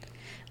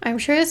 I'm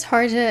sure it's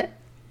hard to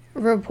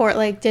report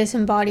like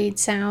disembodied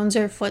sounds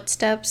or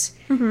footsteps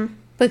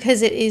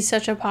because it is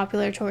such a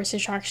popular tourist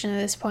attraction at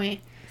this point.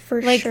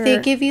 For like, sure. They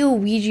give you a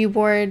Ouija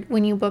board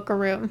when you book a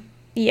room.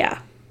 Yeah.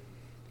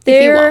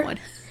 If you want one.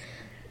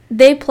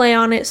 They play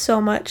on it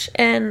so much,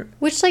 and...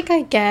 Which, like,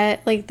 I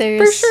get. Like, there's...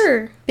 For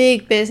sure.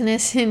 Big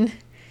business in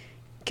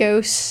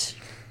ghosts.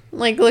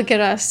 Like, look at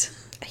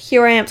us.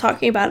 Here I am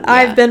talking about it. Yeah.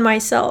 I've been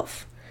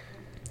myself.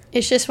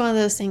 It's just one of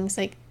those things,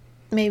 like,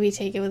 maybe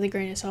take it with a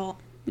grain of salt.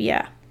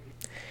 Yeah.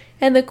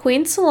 And the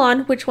Queen's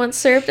Salon, which once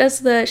served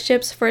as the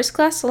ship's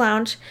first-class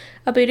lounge,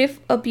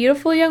 a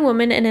beautiful young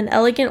woman in an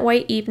elegant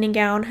white evening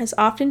gown has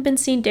often been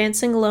seen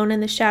dancing alone in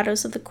the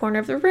shadows of the corner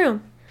of the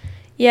room.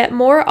 Yet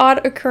more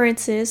odd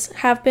occurrences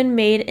have been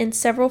made in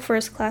several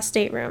first-class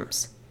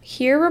staterooms.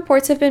 Here,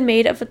 reports have been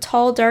made of a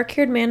tall,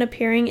 dark-haired man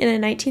appearing in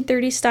a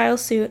 1930s-style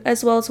suit,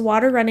 as well as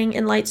water running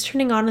and lights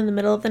turning on in the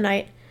middle of the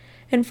night,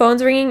 and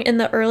phones ringing in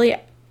the early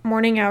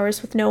morning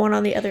hours with no one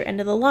on the other end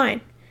of the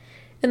line.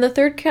 In the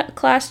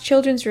third-class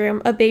children's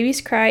room, a baby's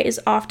cry is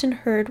often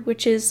heard,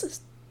 which is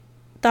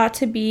thought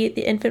to be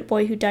the infant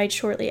boy who died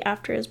shortly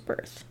after his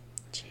birth.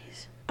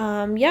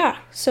 Jeez. Yeah.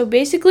 So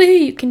basically,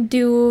 you can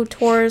do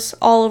tours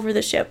all over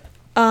the ship.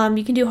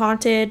 You can do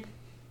haunted.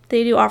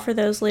 They do offer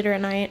those later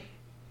at night.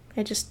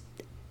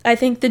 I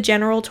think the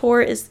general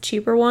tour is the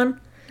cheaper one.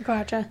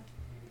 Gotcha.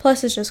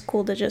 Plus, it's just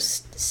cool to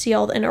just see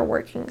all the inner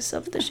workings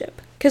of the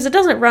ship. Because it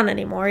doesn't run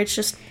anymore. It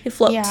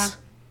floats. Yeah.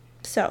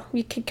 So,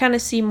 you can kind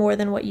of see more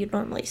than what you'd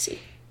normally see.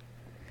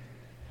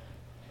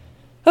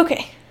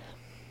 Okay.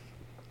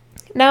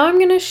 Now I'm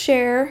going to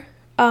share,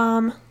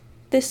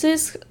 this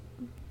is,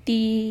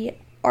 the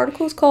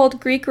article is called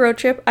Greek Road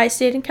Trip. I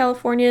stayed in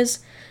California's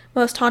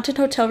most haunted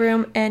hotel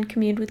room and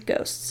communed with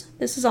ghosts.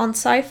 This is on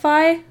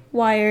Sci-Fi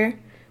Wire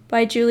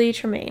by Julie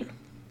Tremaine.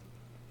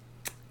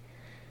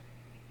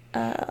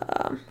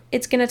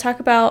 It's going to talk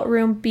about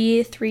room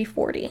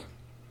B340.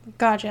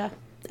 Gotcha.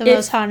 The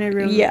most haunted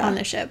room on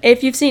the ship.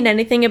 If you've seen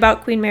anything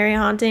about Queen Mary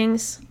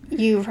hauntings,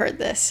 you've heard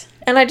this.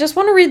 And I just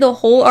want to read the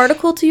whole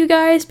article to you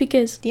guys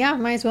because... Yeah,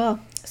 might as well.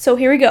 So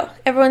here we go.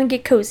 Everyone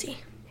get cozy.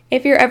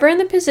 If you're ever in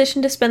the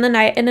position to spend the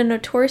night in a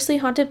notoriously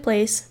haunted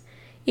place,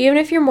 even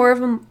if you're more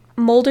of a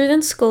Mulder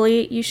than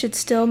Scully, you should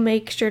still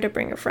make sure to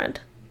bring a friend.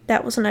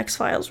 That was an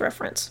X-Files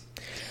reference.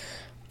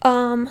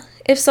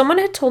 If someone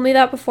had told me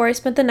that before I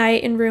spent the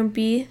night in room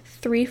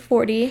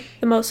B340,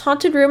 the most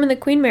haunted room in the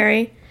Queen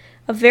Mary,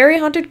 a very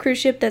haunted cruise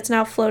ship that's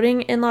now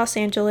floating in Los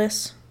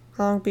Angeles,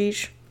 Long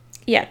Beach.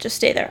 Yeah, just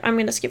stay there. I'm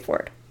going to skip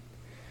forward.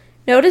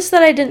 Notice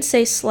that I didn't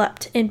say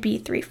slept in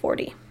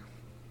B340.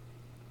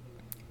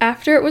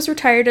 After it was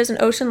retired as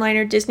an ocean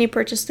liner, Disney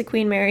purchased the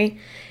Queen Mary,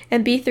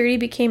 and B30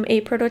 became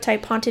a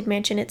prototype haunted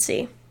mansion at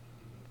sea.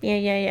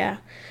 Yeah.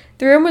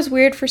 The room was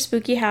weird for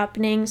spooky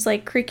happenings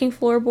like creaking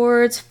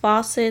floorboards,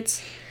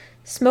 faucets.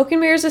 Smoke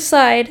and mirrors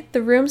aside,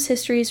 the room's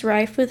history is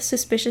rife with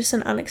suspicious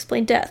and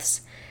unexplained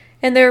deaths,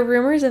 and there are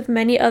rumors of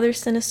many other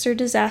sinister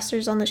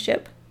disasters on the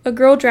ship. A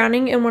girl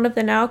drowning in one of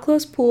the now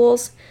closed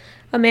pools,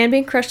 a man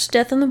being crushed to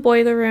death in the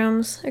boiler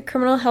rooms, a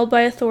criminal held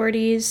by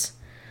authorities,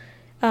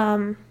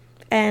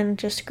 and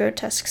just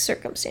grotesque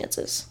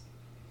circumstances.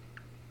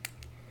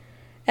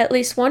 At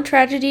least one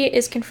tragedy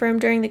is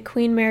confirmed during the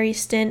Queen Mary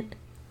stint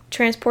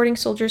transporting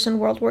soldiers in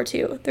World War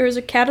II. There was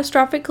a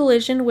catastrophic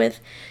collision with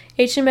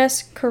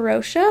HMS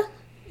Kurosha,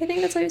 I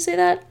think that's how you say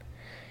that,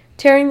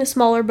 tearing the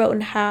smaller boat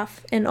in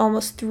half, and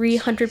almost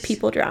 300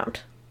 people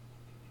drowned.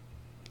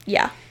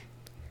 Yeah.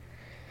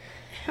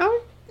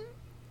 How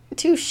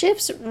do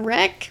ships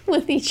wreck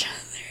with each other?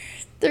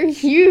 They're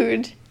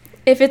huge.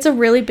 If it's a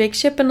really big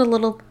ship and a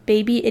little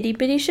baby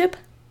itty-bitty ship,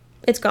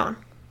 it's gone.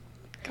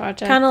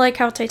 Gotcha. Kind of like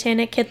how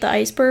Titanic hit the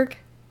iceberg.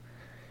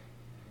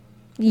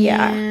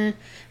 Yeah.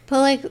 But,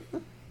 like,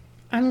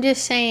 I'm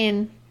just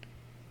saying,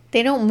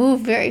 they don't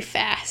move very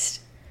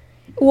fast.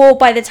 Well,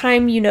 by the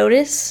time you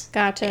notice.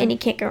 Gotcha. And you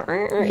can't go,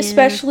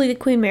 especially the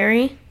Queen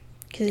Mary.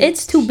 Because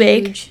it's too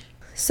big.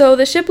 So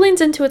the ship leans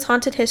into its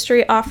haunted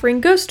history, offering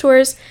ghost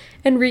tours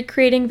and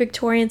recreating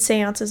Victorian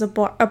seances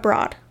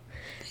abroad,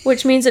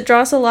 which means it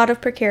draws a lot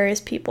of precarious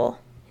people.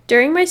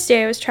 During my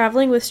stay, I was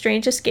traveling with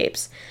Strange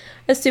Escapes,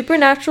 a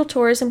supernatural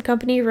tourism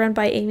company run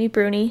by Amy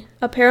Bruni,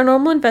 a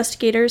paranormal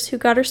investigator who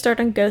got her start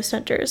on Ghost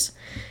Hunters,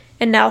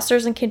 and now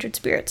stars in Kindred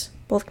Spirits.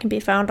 Both can be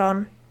found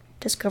on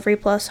Discovery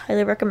Plus.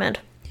 Highly recommend.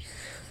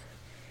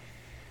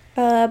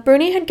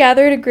 Bruni had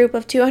gathered a group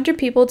of 200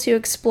 people to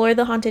explore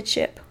the haunted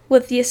ship,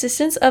 with the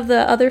assistance of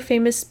the other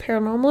famous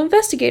paranormal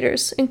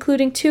investigators,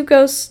 including 2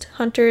 ghost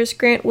hunters,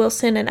 Grant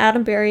Wilson and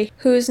Adam Berry,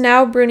 who is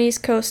now Bruni's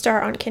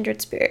co-star on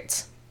Kindred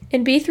Spirits.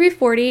 In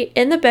B340,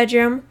 in the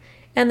bedroom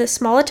and the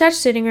small attached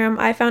sitting room,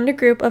 I found a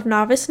group of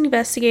novice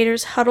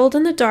investigators huddled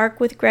in the dark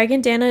with Greg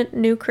and Dana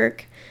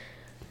Newkirk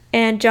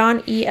and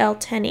John E.L.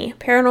 Tenney,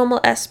 paranormal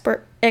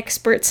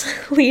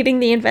experts leading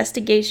the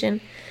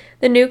investigation.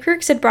 The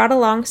Newkirks had brought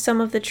along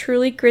some of the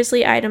truly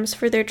grisly items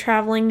for their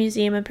traveling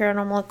museum and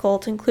paranormal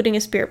occult, including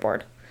a spirit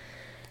board.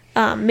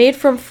 Made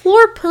from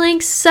floor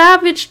planks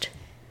salvaged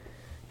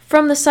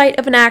from the site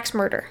of an axe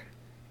murder.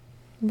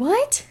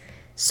 What?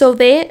 So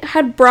they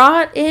had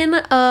brought in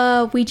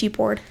a Ouija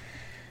board.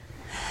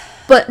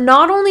 But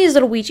not only is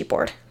it a Ouija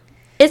board,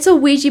 it's a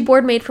Ouija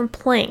board made from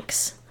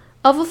planks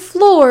of a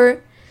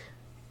floor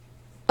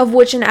of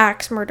which an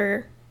axe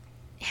murder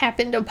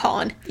happened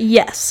upon.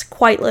 Yes,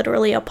 quite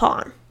literally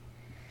upon.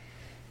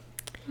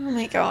 Oh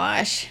my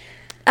gosh.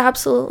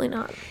 Absolutely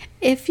not.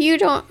 If you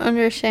don't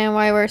understand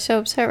why we're so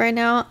upset right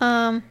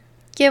now,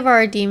 give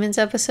our Demons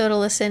episode a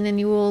listen and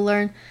you will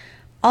learn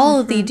all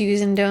of the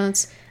do's and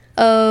don'ts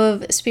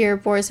of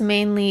spirit boards,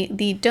 mainly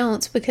the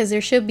don'ts, because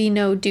there should be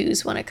no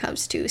do's when it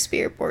comes to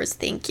spirit boards.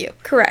 Thank you.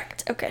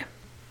 Correct. Okay.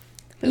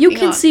 You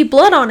can see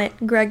blood on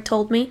it, Greg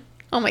told me.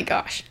 Oh my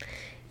gosh.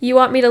 You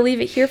want me to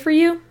leave it here for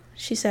you?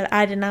 She said,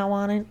 I did not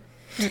want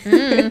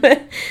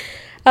it.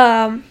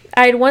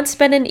 I had once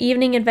spent an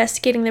evening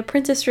investigating the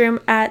Princess Room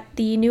at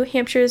the New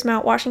Hampshire's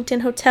Mount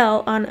Washington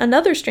Hotel on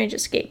another strange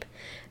escape.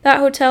 That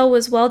hotel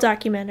was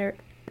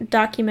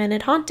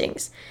documented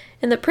hauntings.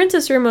 In the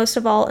Princess Room, most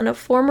of all, and a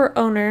former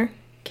owner,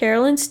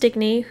 Carolyn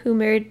Stickney, who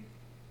married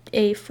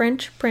a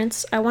French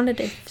prince. I wanted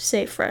to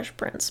say Fresh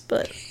Prince,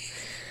 but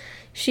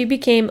she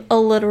became a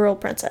literal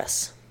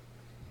princess.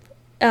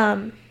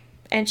 And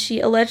she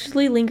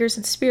allegedly lingers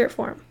in spirit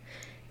form.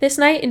 This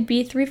night in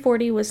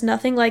B340 was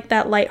nothing like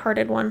that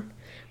lighthearted one.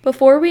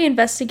 Before we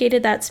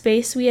investigated that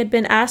space, we had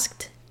been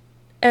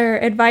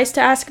advised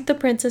to ask the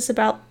princess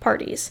about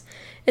parties,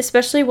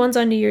 especially ones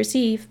on New Year's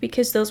Eve,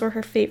 because those were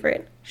her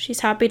favorite.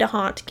 She's happy to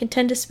haunt,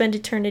 content to spend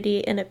eternity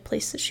in a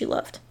place that she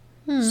loved.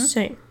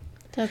 Same.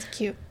 That's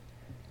cute.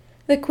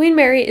 The Queen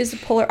Mary is the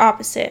polar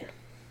opposite.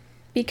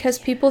 Because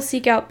people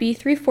seek out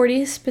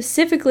B340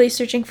 specifically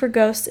searching for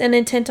ghosts and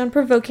intent on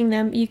provoking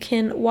them, you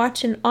can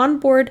watch an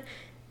onboard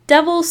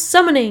devil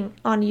summoning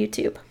on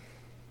YouTube.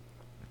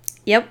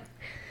 Yep.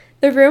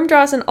 The room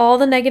draws in all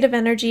the negative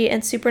energy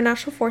and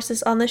supernatural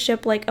forces on the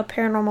ship like a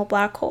paranormal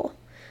black hole.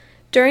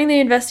 During the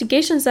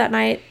investigations that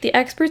night, the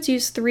experts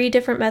used 3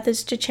 different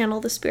methods to channel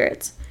the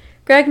spirits.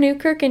 Greg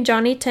Newkirk and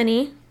Johnny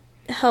Tenney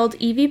held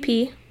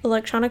EVP,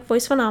 electronic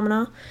voice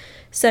phenomena,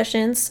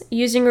 sessions,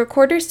 using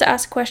recorders to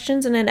ask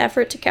questions in an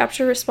effort to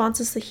capture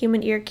responses the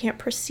human ear can't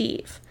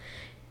perceive.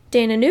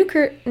 Dana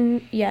Newkirk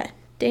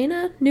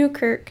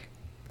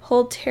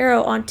pulled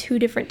tarot on 2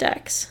 different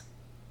decks.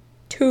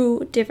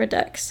 2 different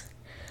decks.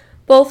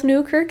 Both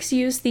Newkirks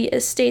used the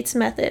estates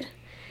method,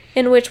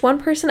 in which one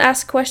person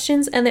asks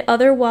questions and the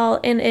other, while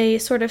in a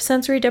sort of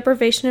sensory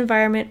deprivation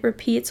environment,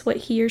 repeats what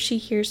he or she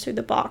hears through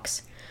the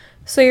box.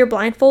 So you're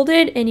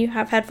blindfolded and you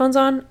have headphones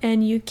on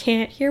and you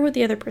can't hear what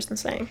the other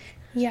person's saying.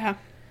 Yeah.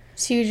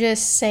 So you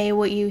just say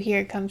what you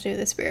hear comes through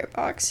the spirit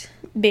box.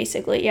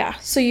 Basically, yeah.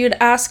 So you'd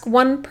ask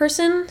one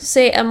person,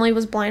 say Emily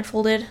was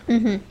blindfolded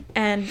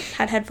and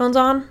had headphones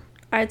on.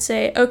 I'd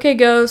say, okay,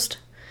 ghost,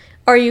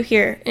 are you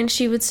here? And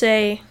she would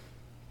say,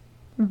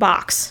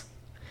 box.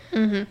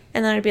 And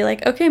then I'd be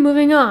like, okay,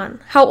 moving on.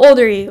 How old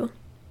are you?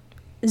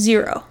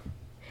 0.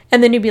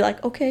 And then you'd be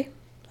like, okay,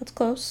 that's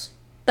close.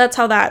 That's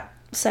how that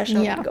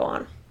session would go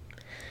on.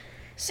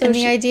 So and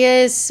the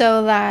idea is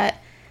so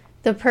that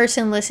the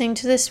person listening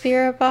to the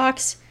spirit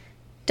box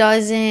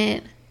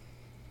doesn't,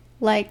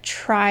 like,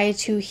 try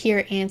to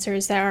hear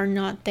answers that are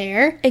not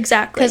there.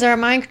 Exactly. Because our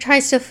mind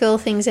tries to fill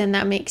things in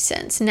that make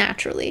sense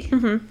naturally.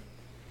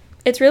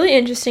 It's really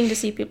interesting to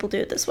see people do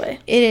it this way.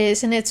 It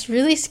is, and it's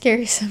really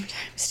scary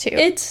sometimes, too.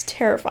 It's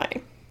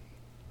terrifying.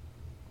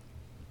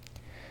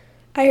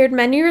 I heard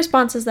many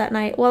responses that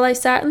night while I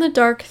sat in the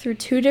dark through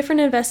 2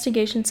 different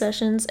investigation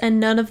sessions, and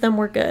none of them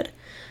were good.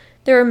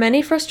 There were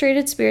many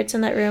frustrated spirits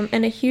in that room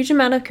and a huge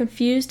amount of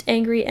confused,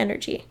 angry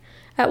energy.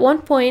 At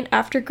one point,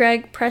 after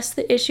Greg pressed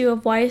the issue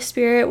of why a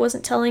spirit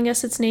wasn't telling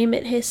us its name,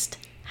 it hissed,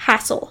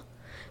 "Hassle,"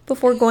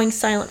 before going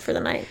silent for the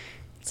night.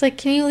 It's like,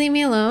 can you leave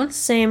me alone?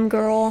 Same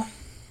girl.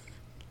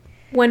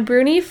 When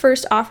Bruni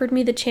first offered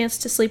me the chance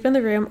to sleep in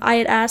the room, I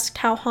had asked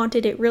how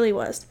haunted it really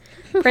was.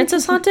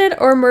 Princess haunted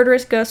or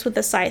murderous ghost with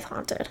a scythe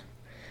haunted?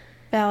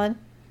 Valid.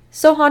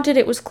 So haunted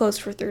it was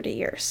closed for 30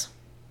 years.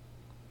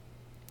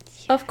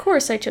 Of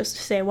course, I chose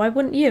to say. Why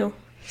wouldn't you?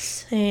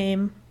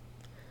 Same.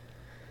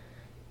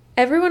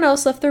 Everyone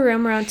else left the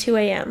room around 2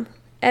 a.m.,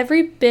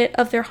 every bit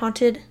of their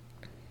haunted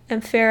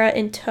amphora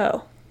in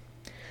tow,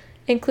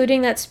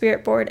 including that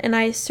spirit board, and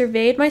I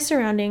surveyed my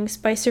surroundings.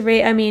 By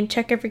survey, I mean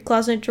check every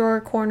closet,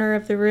 drawer, corner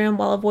of the room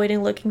while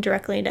avoiding looking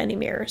directly into any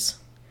mirrors.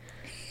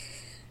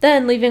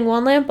 Then, leaving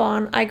one lamp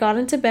on, I got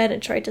into bed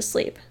and tried to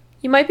sleep.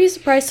 You might be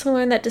surprised to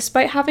learn that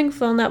despite having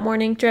flown that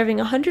morning, driving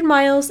 100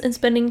 miles, and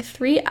spending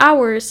 3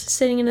 hours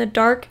sitting in the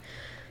dark,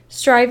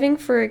 striving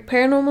for a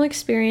paranormal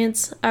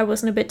experience, I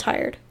wasn't a bit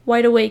tired.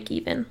 Wide awake,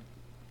 even.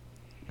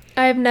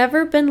 I have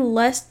never been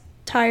less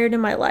tired in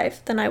my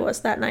life than I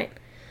was that night.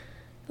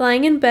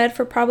 Lying in bed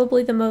for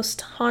probably the most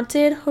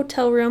haunted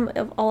hotel room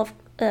of all of...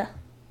 the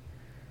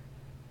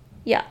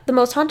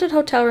most haunted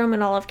hotel room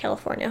in all of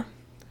California.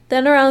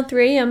 Then around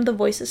 3 a.m. the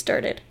voices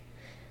started.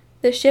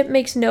 The ship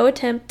makes no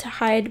attempt to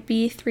hide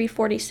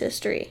B-340's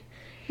history.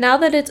 Now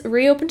that it's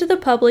reopened to the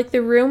public,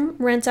 the room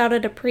rents out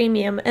at a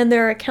premium, and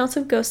there are accounts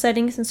of ghost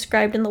sightings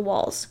inscribed in the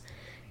walls.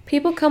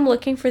 People come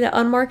looking for the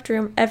unmarked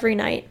room every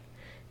night.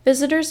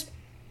 Visitors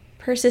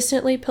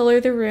persistently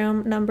pilfer the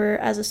room number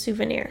as a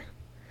souvenir.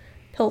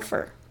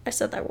 Pilfer. I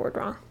said that word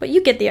wrong, but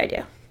you get the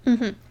idea.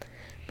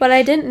 But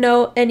I didn't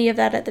know any of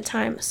that at the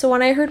time, so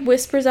when I heard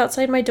whispers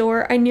outside my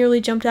door, I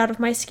nearly jumped out of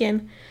my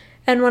skin.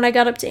 And when I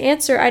got up to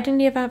answer, I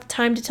didn't even have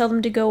time to tell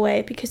them to go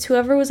away, because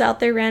whoever was out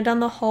there ran down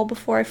the hall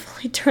before I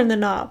fully turned the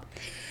knob.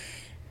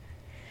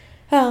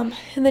 And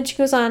then she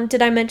goes on,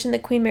 did I mention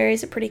that Queen Mary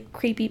is a pretty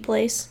creepy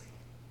place?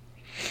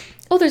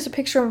 Oh, there's a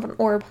picture of an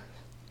orb.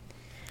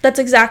 That's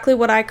exactly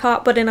what I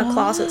caught, but in a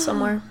closet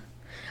somewhere.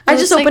 I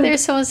just opened...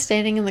 there's someone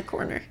standing in the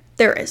corner.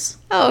 There is.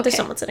 Oh, okay. There's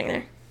someone sitting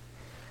there.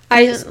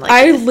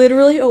 I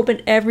literally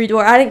opened every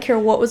door. I didn't care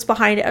what was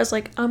behind it. I was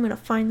like, I'm going to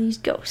find these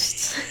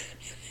ghosts.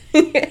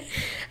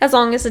 As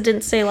long as it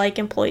didn't say, like,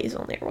 employees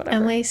only or whatever.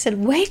 Emily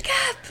said, wake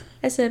up!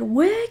 I said,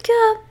 wake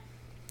up!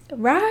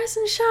 Rise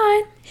and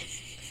shine!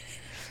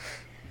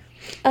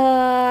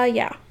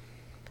 Yeah.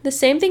 The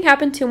same thing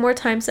happened 2 more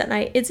times that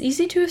night. It's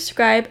easy to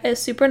ascribe a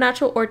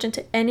supernatural origin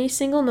to any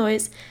single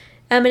noise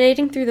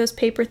emanating through those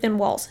paper-thin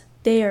walls.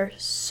 They are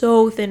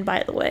so thin,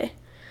 by the way.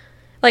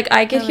 Like,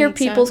 I could hear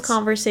people's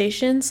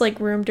conversations, like,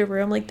 room to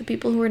room. Like, the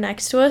people who were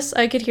next to us,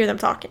 I could hear them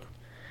talking.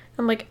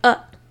 I'm like,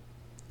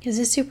 Because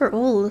it's super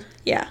old.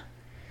 Yeah.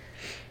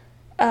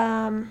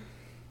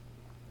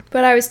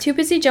 But I was too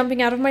busy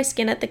jumping out of my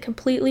skin at the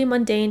completely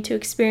mundane to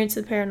experience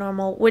the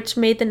paranormal, which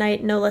made the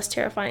night no less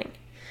terrifying.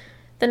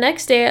 The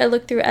next day, I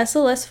looked through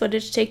SLS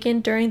footage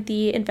taken during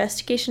the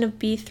investigation of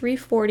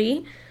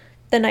B340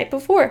 the night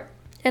before.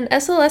 An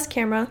SLS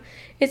camera,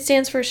 it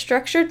stands for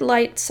Structured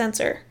Light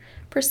Sensor,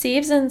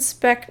 perceives and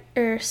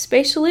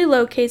spatially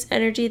locates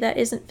energy that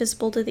isn't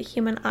visible to the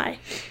human eye.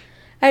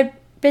 I'd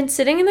been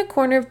sitting in the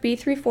corner of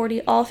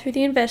B340 all through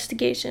the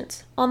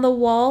investigations. On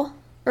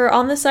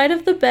the side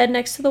of the bed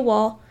next to the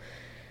wall,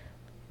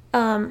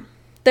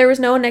 there was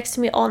no one next to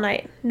me all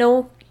night.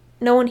 No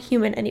one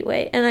human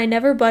anyway, and I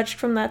never budged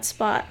from that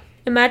spot.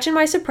 Imagine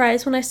my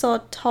surprise when I saw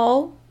a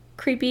tall,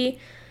 creepy,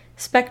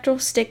 spectral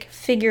stick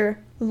figure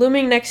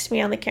looming next to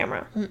me on the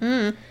camera.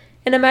 Mm-mm.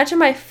 And imagine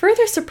my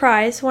further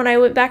surprise when I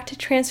went back to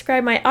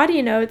transcribe my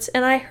audio notes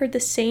and I heard the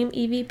same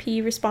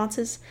EVP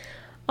responses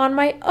on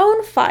my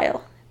own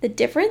file. The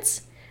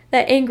difference?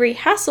 That angry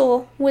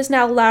hassle was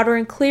now louder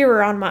and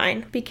clearer on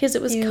mine because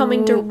it was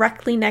coming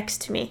directly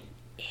next to me.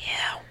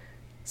 Ew.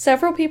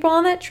 Several people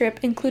on that trip,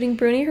 including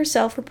Bruni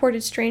herself,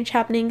 reported strange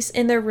happenings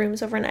in their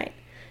rooms overnight.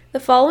 The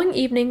following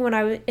evening, when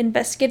I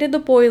investigated the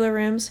boiler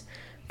rooms,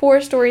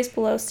 4 stories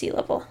below sea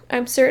level,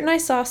 I'm certain I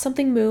saw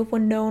something move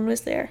when no one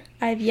was there.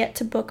 I have yet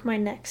to book my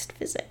next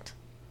visit.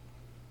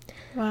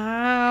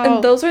 Wow.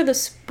 And those are the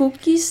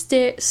spooky,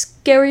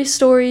 scary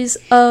stories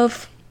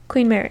of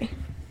Queen Mary.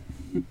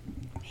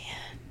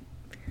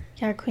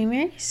 Yeah, Queen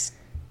Mary's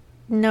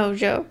no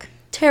joke.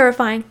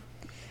 Terrifying.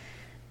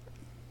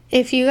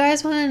 If you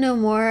guys want to know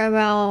more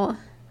about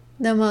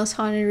the most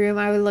haunted room,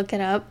 I would look it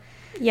up.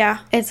 Yeah.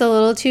 It's a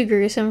little too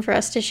gruesome for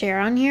us to share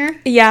on here.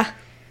 Yeah.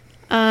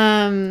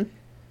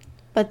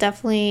 But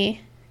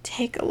definitely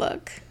take a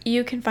look.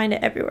 You can find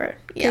it everywhere.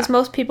 Because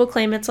most people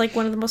claim it's like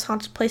one of the most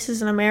haunted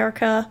places in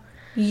America.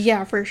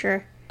 Yeah, for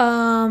sure.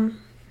 I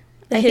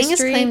think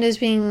it's claimed as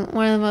being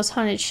one of the most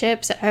haunted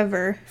ships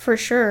ever. For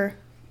sure.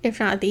 If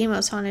not the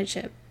most haunted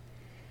ship.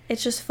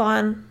 It's just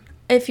fun.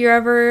 If you're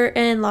ever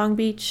in Long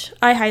Beach,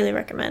 I highly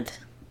recommend.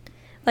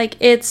 Like,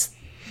 it's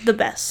the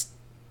best.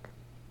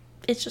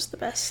 It's just the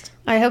best.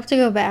 I hope to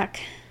go back.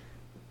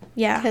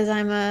 Yeah. Because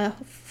I'm a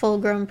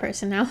full-grown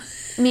person now.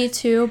 Me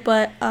too,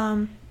 but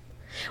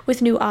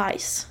with new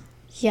eyes.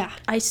 Yeah.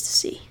 Eyes to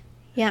see.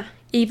 Yeah.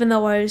 Even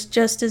though I was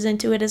just as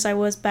into it as I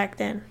was back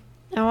then.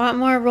 I want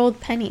more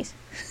rolled pennies.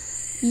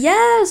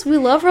 Yes, we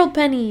love rolled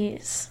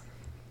pennies.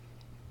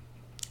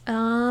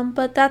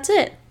 But that's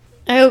it.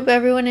 I hope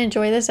everyone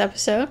enjoyed this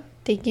episode.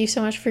 Thank you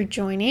so much for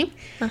joining.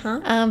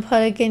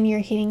 Plug in your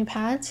heating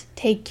pads.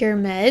 Take your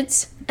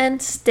meds.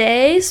 And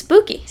stay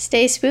spooky.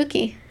 Stay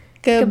spooky.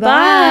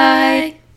 Goodbye.